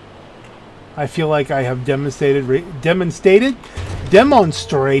 I feel like I have demonstrated,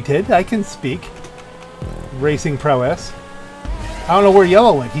 I can speak, racing prowess. I don't know where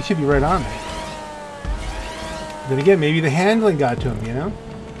yellow went. He should be right on me. Then again, maybe the handling got to him, you know?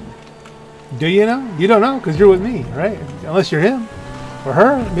 Do you know? You don't know because you're with me, right? Unless you're him or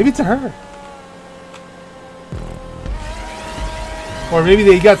her. Maybe it's a her. Or maybe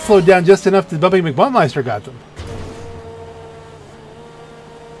they got slowed down just enough that Bumpy McBumpmeister got them.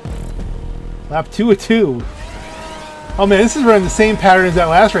 Lap 2 of 2. Oh man, this is running the same pattern as that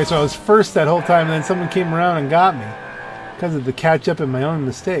last race. So I was first that whole time, and then someone came around and got me because of the catch up and my own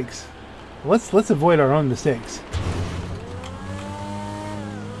mistakes. Let's avoid our own mistakes.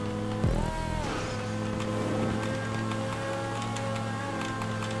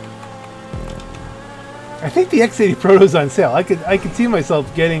 I think the X80 Proto's on sale. I could see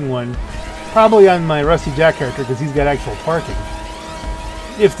myself getting one, probably on my Rusty Jack character because he's got actual parking.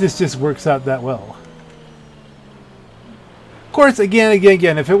 If this just works out that well. Of course,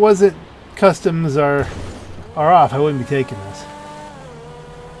 again, if it wasn't customs are off, I wouldn't be taking this.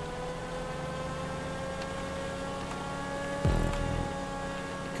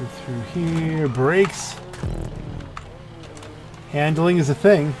 Go through here, brakes. Handling is a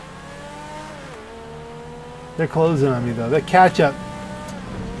thing. They're closing on me though. That catch up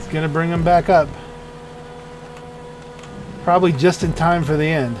is going to bring them back up. Probably just in time for the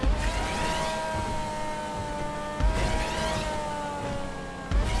end.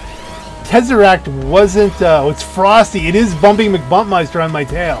 Tesseract wasn't... it's Frosty. It is bumping McBumpmeister on my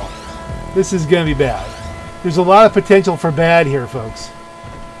tail. This is going to be bad. There's a lot of potential for bad here, folks.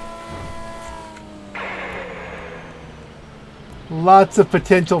 Lots of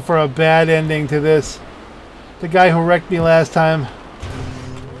potential for a bad ending to this. The guy who wrecked me last time,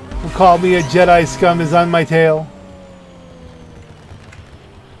 who called me a Jedi scum, is on my tail.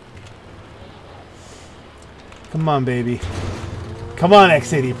 Come on, baby. Come on,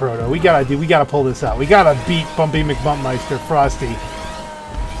 X80 Proto. We gotta pull this out. We gotta beat Bumpy McBumpmeister, Frosty.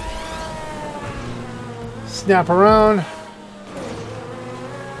 Snap around.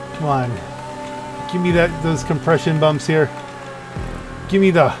 Come on. Give me those compression bumps here. Give me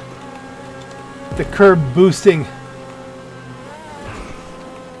the curb boosting.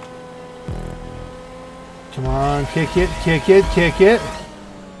 on. Kick it, kick it, kick it.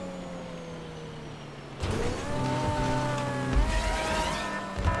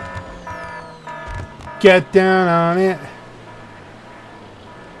 Get down on it.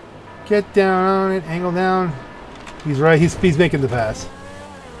 Get down on it. Angle down. He's right. He's making the pass.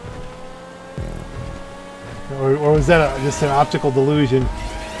 Or was that just an optical delusion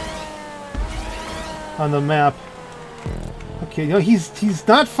on the map? Okay, no, he's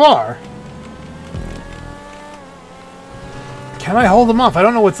not far. Can I hold him off? I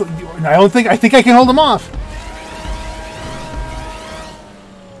don't know what's. I think I can hold him off.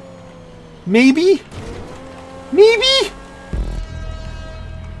 Maybe. Maybe.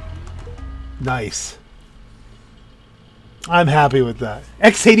 Nice. I'm happy with that.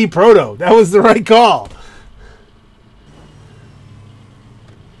 X80 Proto. That was the right call.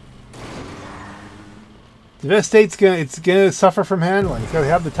 Devastate's gonna suffer from handling. It's gonna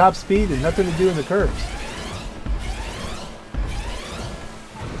have the top speed and nothing to do in the curves.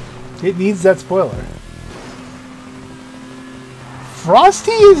 It needs that spoiler.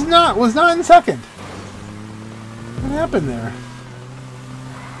 Frosty was not in second. What happened there?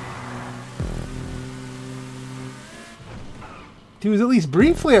 He was at least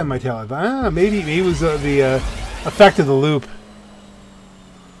briefly on my tail. I don't know. Maybe it was the effect of the loop.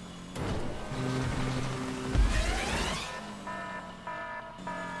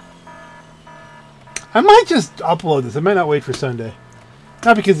 I might just upload this. I might not wait for Sunday.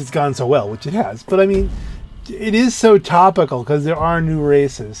 Not because it's gone so well, which it has, but I mean, it is so topical because there are new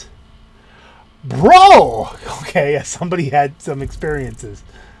races. Bro! Okay, yeah, somebody had some experiences.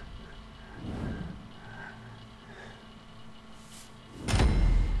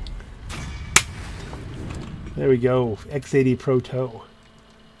 There we go. X80 Proto.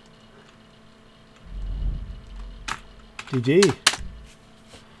 GG.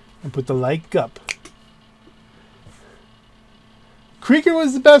 And put the like up. Creaker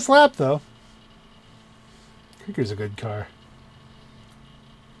was the best lap, though. Creaker's a good car.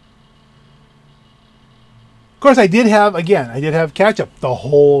 Of course, I did have catch-up the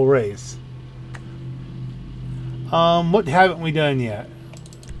whole race. What haven't we done yet?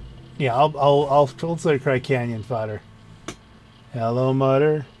 Yeah, let's let her try Canyon Fodder. Hello,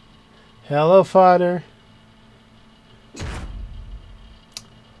 Mutter. Hello, Fodder.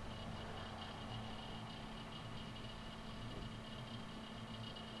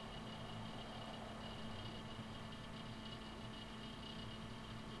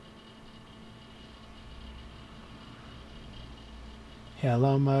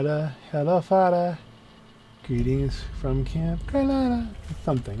 Hello, Mother. Hello, Father. Greetings from Camp Carolina.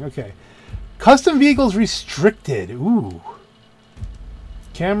 Something. Okay. Custom vehicles restricted. Ooh.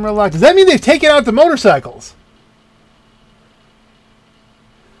 Camera lock. Does that mean they've taken out the motorcycles?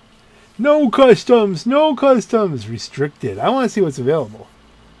 No customs. No customs. Restricted. I want to see what's available.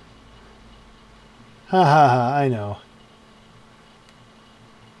 Ha ha ha. I know.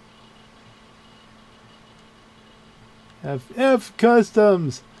 FF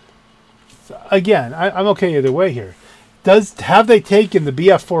Customs. Again, I'm okay either way here. Have they taken the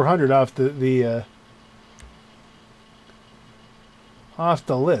BF 400 off off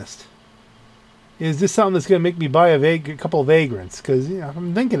the list? Is this something that's going to make me buy a couple of Vagrants? Because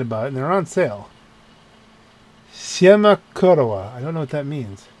I'm thinking about it, and they're on sale. Siamakurawa. I don't know what that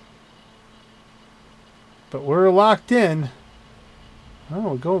means. But we're locked in.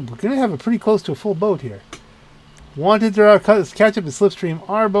 Oh, we're going to have a pretty close to a full boat here. Wanted to catch up to Slipstream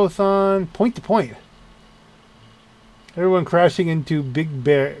are both on point to point. Everyone crashing into Big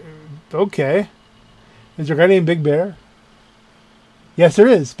Bear. Okay. Is there a guy named Big Bear? Yes, there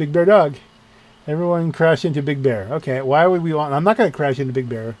is. Big Bear Dog. Everyone crash into Big Bear. Okay, why would we want... I'm not going to crash into Big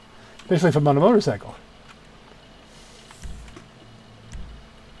Bear. Especially if I'm on a motorcycle.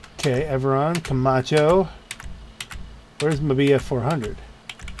 Okay, Everon, Camacho. Where's my BF 400?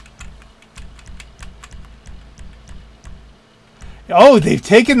 Oh, they've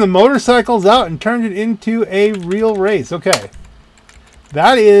taken the motorcycles out and turned it into a real race. Okay.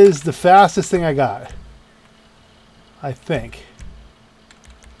 That is the fastest thing I got. I think.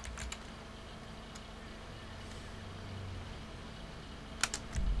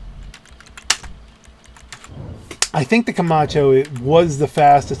 I think the Camacho was the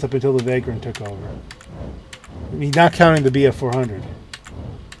fastest up until the Vagrant took over. I mean, not counting the BF 400.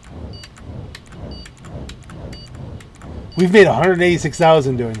 We've made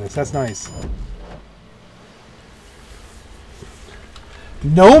 186,000 doing this. That's nice.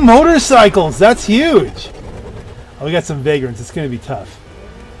 No motorcycles. That's huge. Oh, we got some Vagrants. It's going to be tough.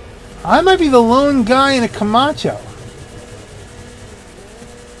 I might be the lone guy in a Camacho.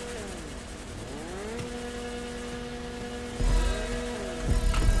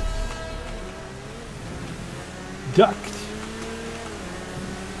 Ducked.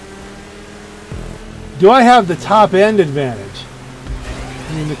 Do I have the top end advantage?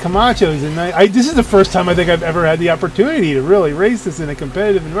 I mean, the Camachos, and this is the first time I think I've ever had the opportunity to really race this in a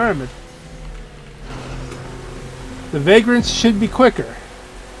competitive environment. The Vagrants should be quicker.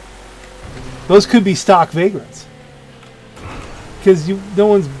 Those could be stock Vagrants. Because no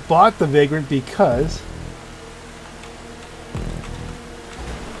one's bought the Vagrant because...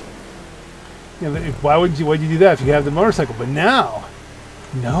 You know, why'd you do that if you have the motorcycle? But now,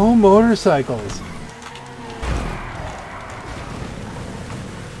 no motorcycles.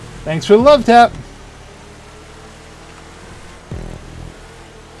 Thanks for the love tap.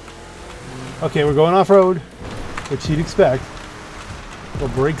 Okay, we're going off-road, which you'd expect. Little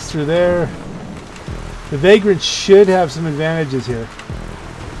brakes through there. The Vagrant should have some advantages here.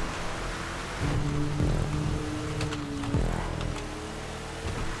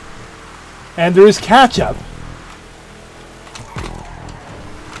 And there is catch-up.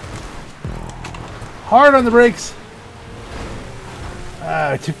 Hard on the brakes.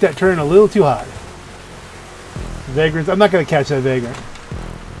 I took that turn a little too hard. Vagrants. I'm not going to catch that Vagrant.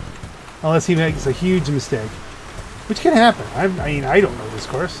 Unless he makes a huge mistake. Which can happen. I mean, I don't know this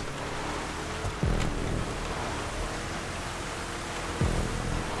course.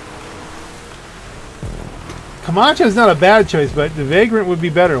 Camacho is not a bad choice, but the Vagrant would be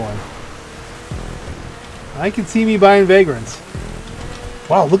a better one. I can see me buying Vagrants.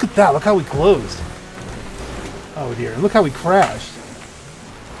 Wow, look at that. Look how we closed. Oh dear. Look how we crashed.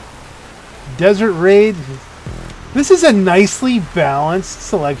 Desert Raid. This is a nicely balanced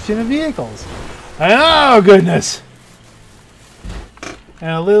selection of vehicles. Oh, goodness.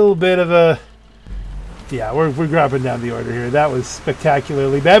 And a little bit of a... Yeah, we're dropping down the order here. That was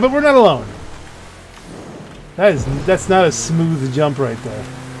spectacularly bad, but we're not alone. That's not a smooth jump right there.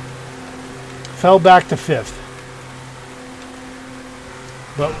 Fell back to 5th.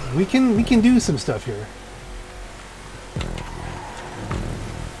 But we can do some stuff here.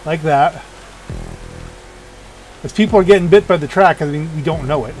 Like that. As people are getting bit by the track, I mean, we don't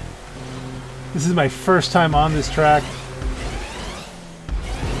know it. This is my first time on this track.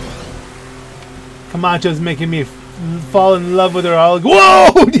 Camacho's making me fall in love with her all.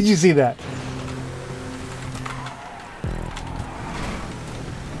 Whoa! Did you see that?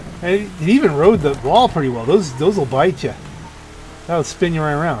 And it even rode the wall pretty well. Those will bite you. That'll spin you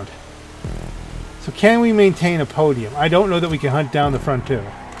right around. So can we maintain a podium? I don't know that we can hunt down the front two.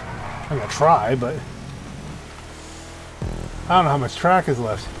 I'm going to try, but... I don't know how much track is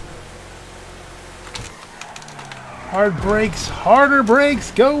left. Hard brakes. Harder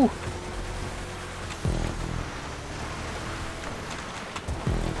brakes. Go!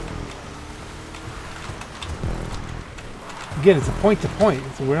 Again, it's a point-to-point,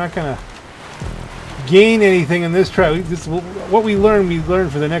 so we're not going to gain anything in this track. What we learn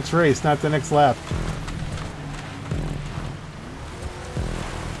for the next race, not the next lap.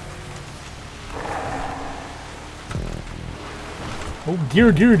 Oh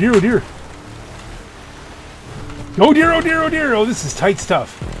dear, dear, dear, oh dear. Oh dear, oh dear, oh dear. Oh, this is tight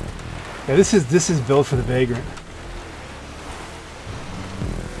stuff. Yeah, this is built for the Vagrant.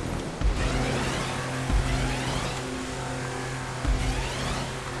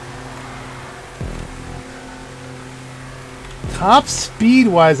 Top speed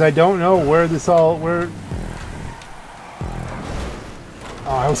wise, I don't know where this all Oh,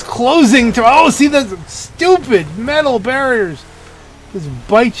 I was closing to. Oh, see the stupid metal barriers. Just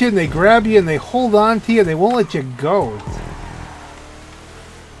bite you and they grab you and they hold on to you and they won't let you go.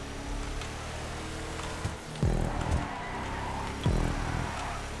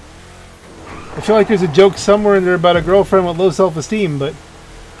 I feel like there's a joke somewhere in there about a girlfriend with low self-esteem, but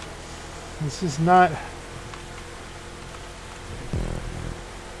this is not.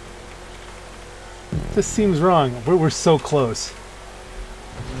 This seems wrong. We're so close.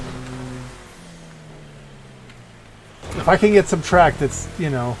 If I can get some track that's, you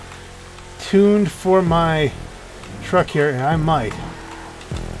know, tuned for my truck here, and I might.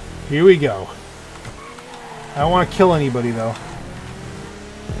 Here we go. I don't want to kill anybody though.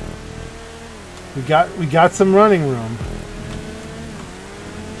 We got some running room.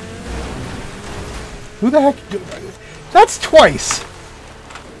 Who the heck? That's twice.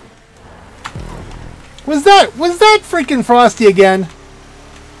 Was that freaking Frosty again?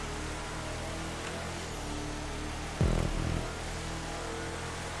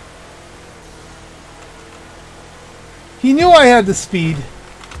 He knew I had the speed.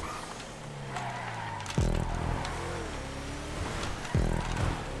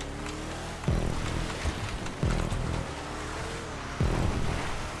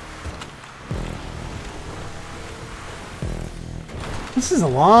 This is a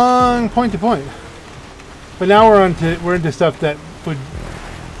long point to point. But now we're into stuff that would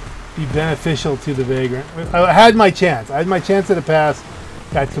be beneficial to the Vagrant. I had my chance. I had my chance at a pass.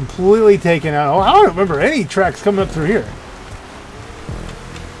 Got completely taken out. Oh, I don't remember any tracks coming up through here.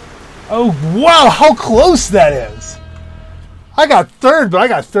 Oh, wow, how close that is. I got third, but I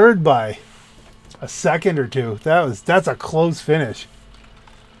got third by a second or two. That's a close finish.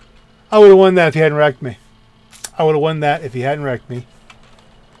 I would have won that if he hadn't wrecked me. I would have won that if he hadn't wrecked me.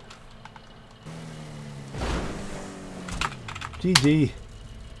 GG.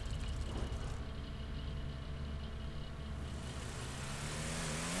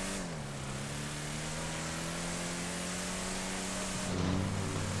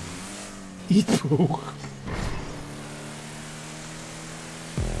 Eat poo.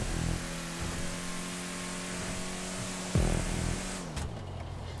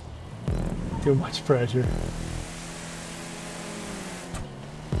 Too much pressure.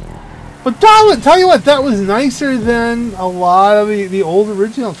 But tell you what, that was nicer than a lot of the old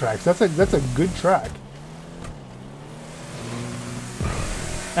original tracks. That's a good track.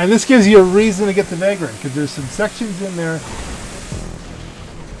 And this gives you a reason to get the Vagrant, because there's some sections in there.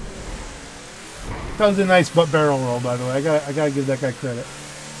 That was a nice butt barrel roll, by the way. I gotta give that guy credit.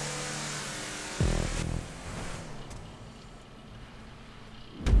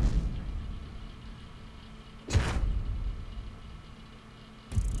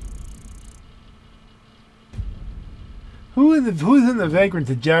 Who's in the Vagrant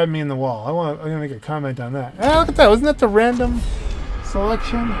to jab me in the wall? I'm gonna make a comment on that. Ah, look at that! Wasn't that the random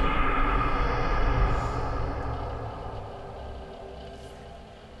selection?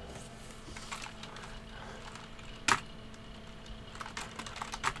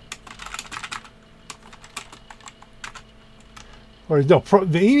 Or no,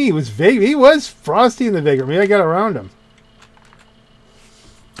 he was Frosty in the Vagrant. Maybe I got around him.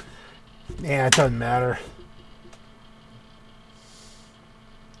 Yeah, it doesn't matter.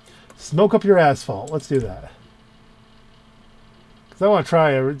 Smoke up your asphalt. Let's do that. Because I want to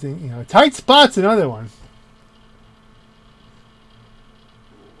try everything. You know, tight spot's another one.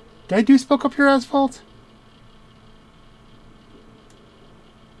 Did I do smoke up your asphalt?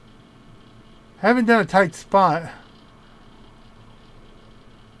 I haven't done a tight spot.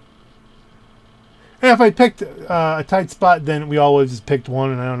 And if I picked a tight spot, then we always just picked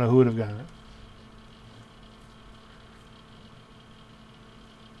one, and I don't know who would have gotten it.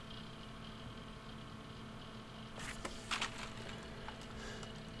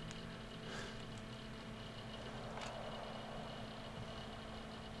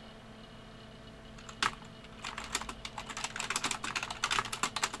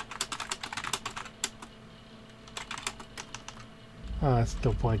 Oh, that's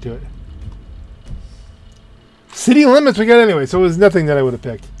no point to it. City limits we got anyway, so it was nothing that I would have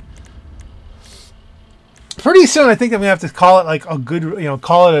picked. Pretty soon, I think that we have to call it like a good,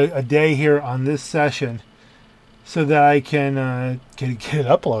 call it a day here on this session, so that I can get it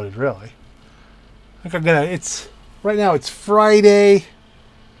uploaded. Really, like I'm gonna. It's right now. It's Friday,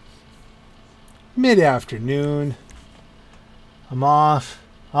 mid-afternoon. I'm off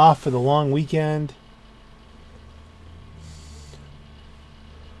for the long weekend.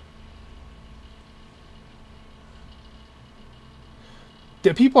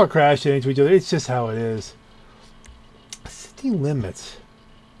 People are crashing into each other. It's just how it is. City limits.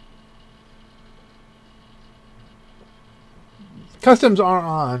 Customs aren't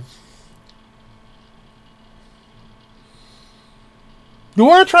on. You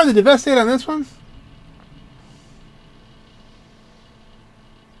want to try the Devastate on this one?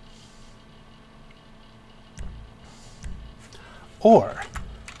 Or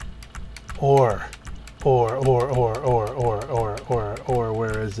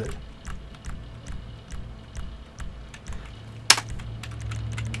where is it?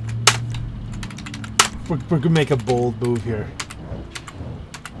 We're gonna make a bold move here.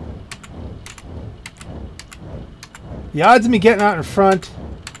 The odds of me getting out in front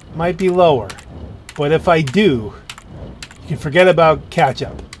might be lower, but if I do, you can forget about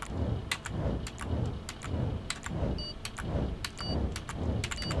catch-up.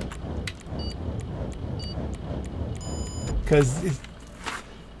 Because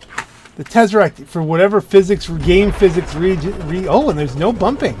the Tesseract, for whatever physics, game physics, oh, and there's no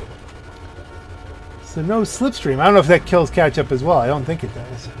bumping. So no slipstream. I don't know if that kills catch-up as well. I don't think it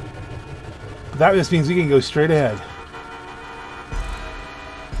does. That just means we can go straight ahead.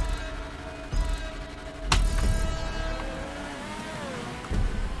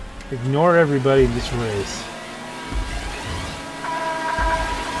 Ignore everybody in this race.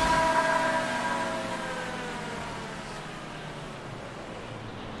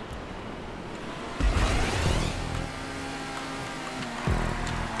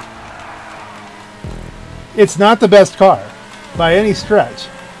 It's not the best car by any stretch.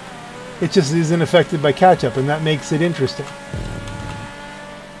 It just isn't affected by catch-up, and that makes it interesting.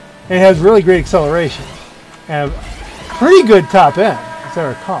 And it has really great acceleration and pretty good top end, as I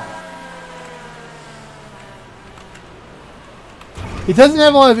recall. It doesn't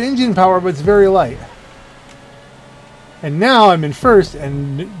have a lot of engine power, but it's very light. And now I'm in first,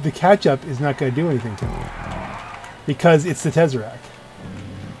 and the catch-up is not going to do anything to me because it's the Tesseract.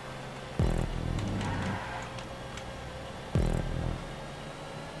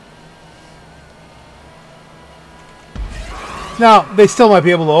 Now, they still might be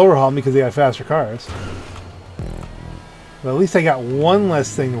able to overhaul me because they got faster cars. But at least I got one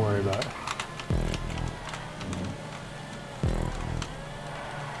less thing to worry about.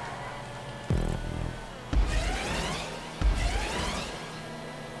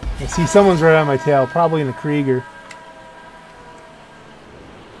 I see someone's right on my tail, probably in a Krieger.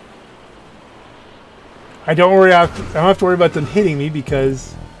 I don't have to worry about them hitting me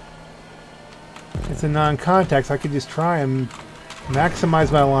because it's a non-contact, so I could just try and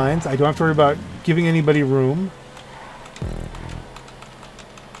maximize my lines. I don't have to worry about giving anybody room.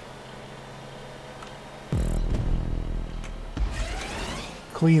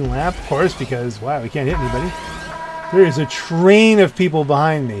 Clean lap, of course, because, wow, we can't hit anybody. There is a train of people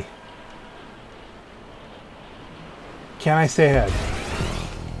behind me. Can I stay ahead?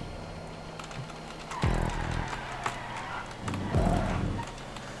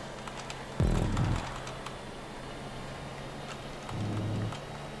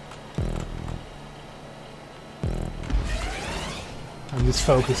 I'm just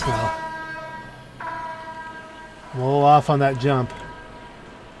focused now. I'm a little off on that jump.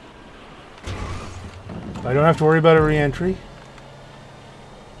 I don't have to worry about a re-entry.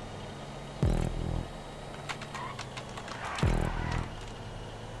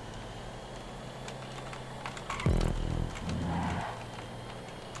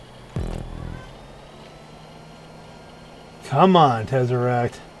 Come on,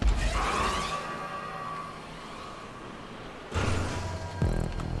 Tesseract.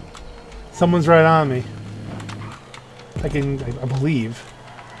 Someone's right on me. I believe.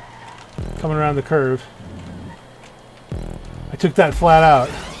 Coming around the curve. I took that flat out.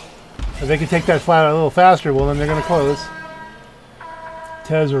 If they can take that flat out a little faster, well then they're going to close.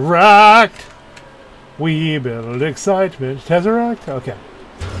 Tesseract! We build excitement. Tesseract? Okay.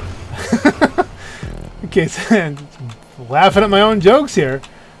 Okay, so laughing at my own jokes here.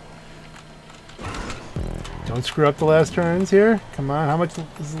 Don't screw up the last turns here. Come on, how much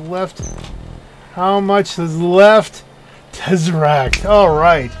is left? How much is left? Tesseract. All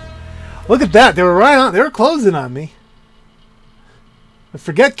right. Look at that. They were right on. They were closing on me. But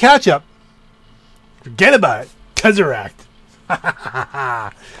forget catch-up. Forget about it. Tesseract.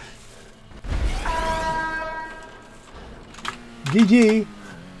 GG.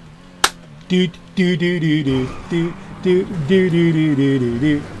 Do do do do do do do do do do do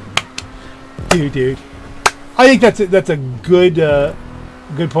do do do. I think that's a good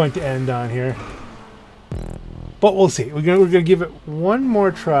good point to end on here. But we'll see. We're gonna give it one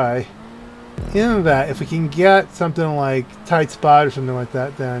more try. In that, if we can get something like tight spot or something like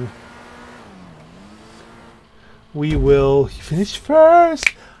that, then we will finish first.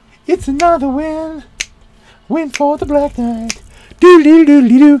 It's another win. Win for the Black Knight. Doo doo doo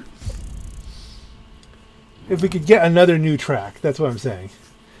doo doo. If we could get another new track, that's what I'm saying.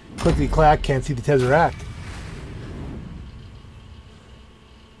 Clickety clack, can't see the Tesseract.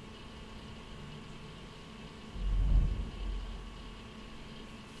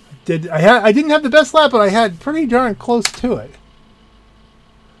 I didn't have the best lap, but I had pretty darn close to it.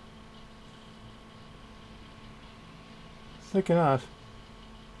 Sick enough.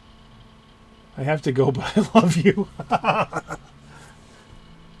 I have to go, but I love you.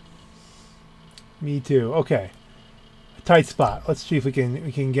 Me too. Okay. A tight spot. Let's see if we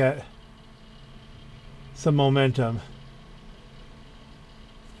can get some momentum.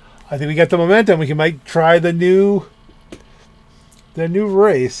 I think we got the momentum. We might try the new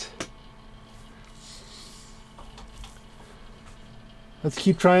race. Let's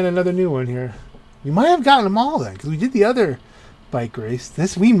keep trying another new one here. We might have gotten them all then, because we did the other bike race.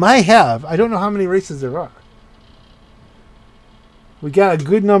 This we might have. I don't know how many races there are. We got a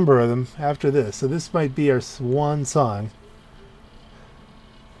good number of them after this, so this might be our swan song.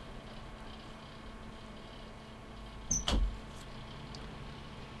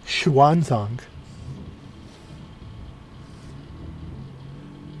 Swan song.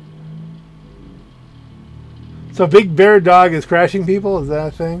 So Big Bear Dog is crashing people? Is that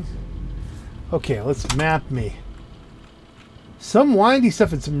a thing? Okay, let's map me. Some windy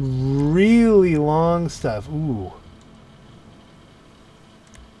stuff and some really long stuff. Ooh.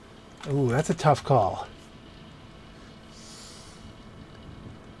 Ooh, that's a tough call.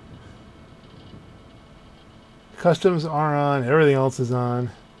 Customs are on. Everything else is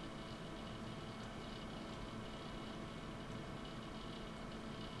on.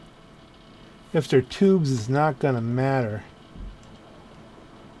 If they're tubes, it's not going to matter.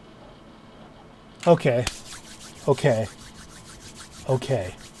 Okay. Okay.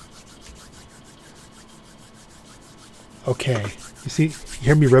 Okay. Okay. You see, you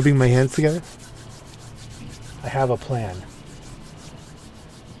hear me rubbing my hands together? I have a plan.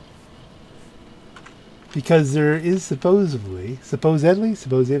 Because there is supposedly, according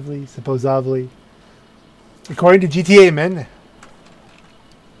to GTAMen,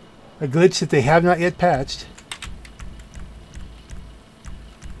 a glitch that they have not yet patched.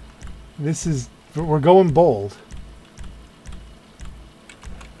 This is, we're going bold.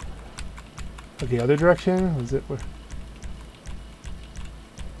 Okay, other direction? Was it?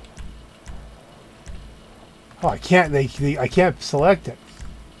 Oh, I can't. I can't select it.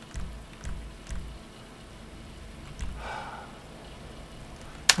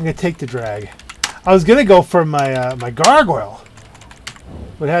 I'm gonna take the drag. I was gonna go for my my gargoyle,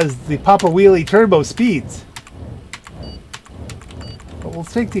 but it has the Papa Wheelie turbo speeds. But we'll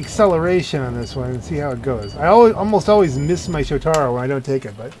take the acceleration on this one and see how it goes. I almost always miss my Shotaro when I don't take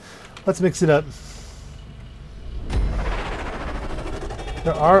it, but let's mix it up.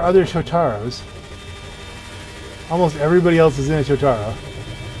 There are other Shotaros. Almost everybody else is in a Shotaro.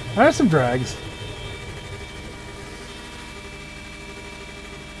 I have some drags.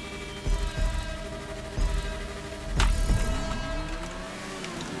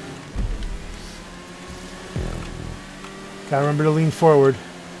 Gotta remember to lean forward.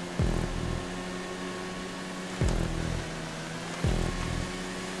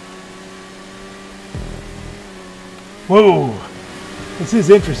 Whoa! This is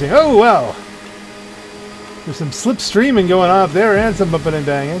interesting. Oh, wow! There's some slipstreaming going on up there and some bumping and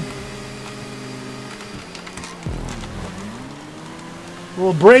banging. A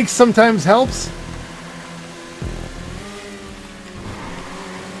little brakes sometimes helps.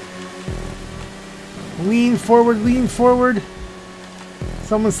 Lean forward, lean forward.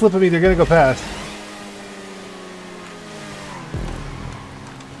 Someone's slipping me, they're gonna go past.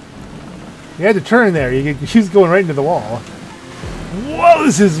 You had to turn there, she's going right into the wall. Whoa,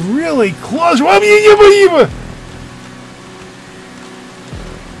 this is really close.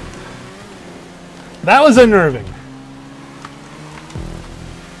 That was unnerving.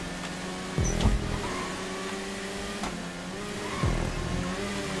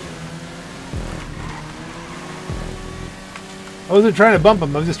 I wasn't trying to bump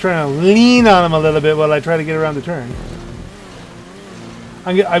him, I was just trying to lean on him a little bit while I try to get around the turn.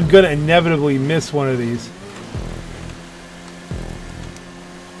 I'm going to inevitably miss one of these.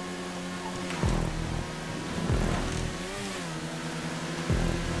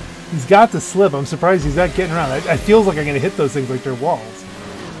 He's got the slip. I'm surprised he's not getting around. I feels like I'm going to hit those things like they're walls.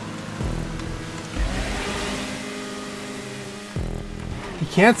 He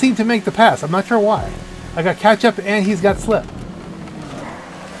can't seem to make the pass. I'm not sure why. I got catch up and he's got slip.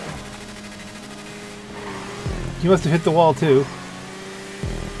 He must have hit the wall too.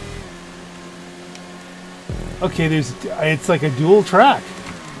 Okay, it's like a dual track.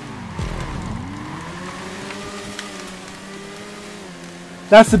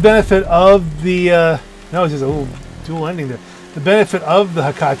 That's the benefit of the, no, it's just a little dual ending there. The benefit of the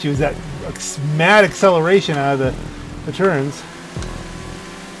Hakachu is that mad acceleration out of the turns.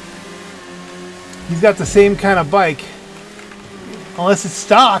 He's got the same kind of bike, unless it's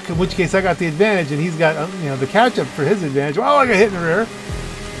stock, in which case I got the advantage, and he's got the catch-up for his advantage. Oh, I got hit in the rear.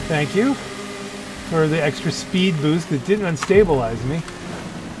 Thank you for the extra speed boost that didn't unstabilize me.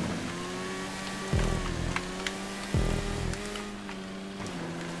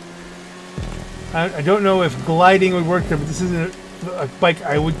 I don't know if gliding would work there, but this isn't a bike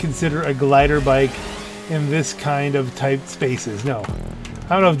I would consider a glider bike in this kind of type spaces. No. I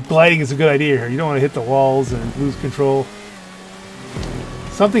don't know if gliding is a good idea here. You don't want to hit the walls and lose control.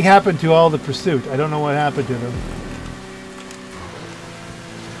 Something happened to all the pursuit. I don't know what happened to them.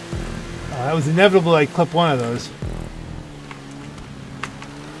 That was inevitable I clip one of those.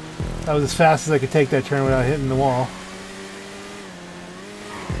 That was as fast as I could take that turn without hitting the wall.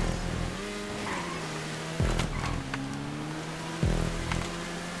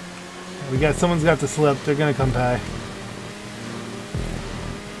 Someone's got the slip. They're gonna come by.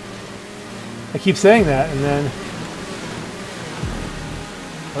 I keep saying that, and then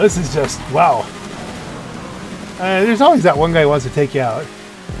this is just wow. There's always that one guy who wants to take you out.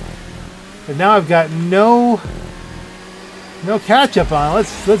 But now I've got no catch up on.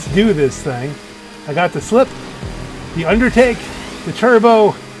 Let's do this thing. I got the slip, the undertake, the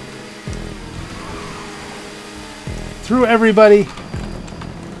turbo, through everybody,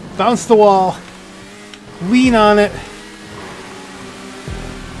 bounce the wall, lean on it.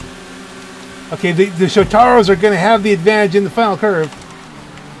 Okay, the Shotaros are going to have the advantage in the final curve,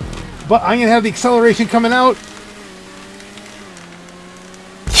 but I'm going to have the acceleration coming out.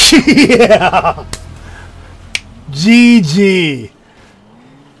 Yeah! GG.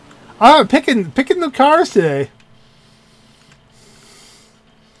 I'm picking the cars today.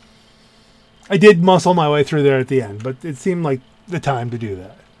 I did muscle my way through there at the end, but it seemed like the time to do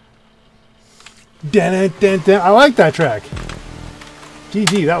that. Dun, dun, dun. I like that track.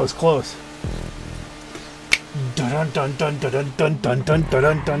 GG, that was close.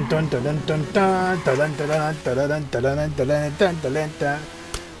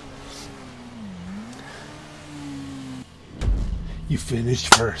 You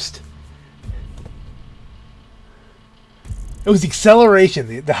finished first. It was acceleration.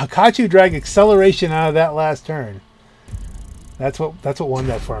 The Hakachu drag acceleration out of that last turn. That's what won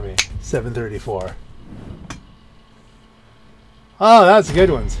that for me. 734. Oh, that's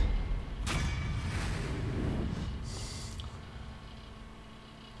good ones.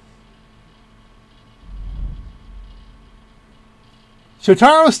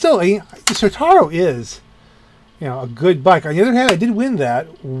 Shotaro is, you know, a good bike. On the other hand, I did win that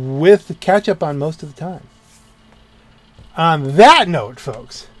with catch up on most of the time. On that note,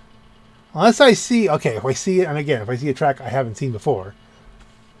 folks, unless I see, okay, if I see it, and again, if I see a track I haven't seen before,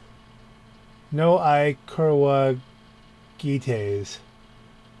 no Ikawa Gites.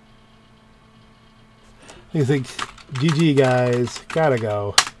 You think, GG guys, gotta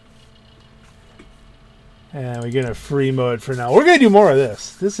go. And we're gonna free mode for now. We're gonna do more of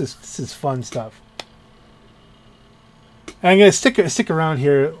this. This is fun stuff. And I'm gonna stick around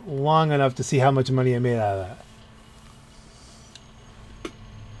here long enough to see how much money I made out of that.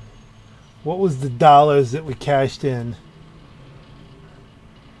 What was the dollars that we cashed in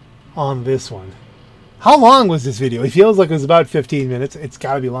on this one? How long was this video? It feels like it was about 15 minutes. It's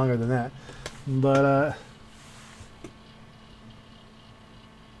got to be longer than that. But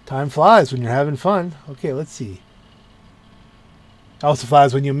time flies when you're having fun. Okay, let's see. It also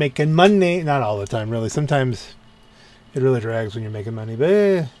flies when you're making money. Not all the time, really. Sometimes it really drags when you're making money. But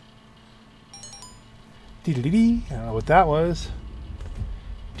I don't know what that was.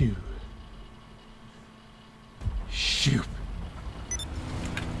 Dude. Shoot.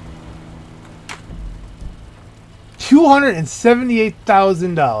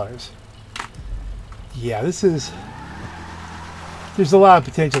 $278,000. Yeah, there's a lot of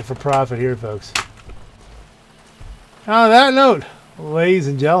potential for profit here, folks. On that note, ladies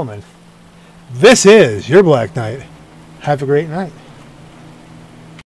and gentlemen, this is your Black Knight. Have a great night.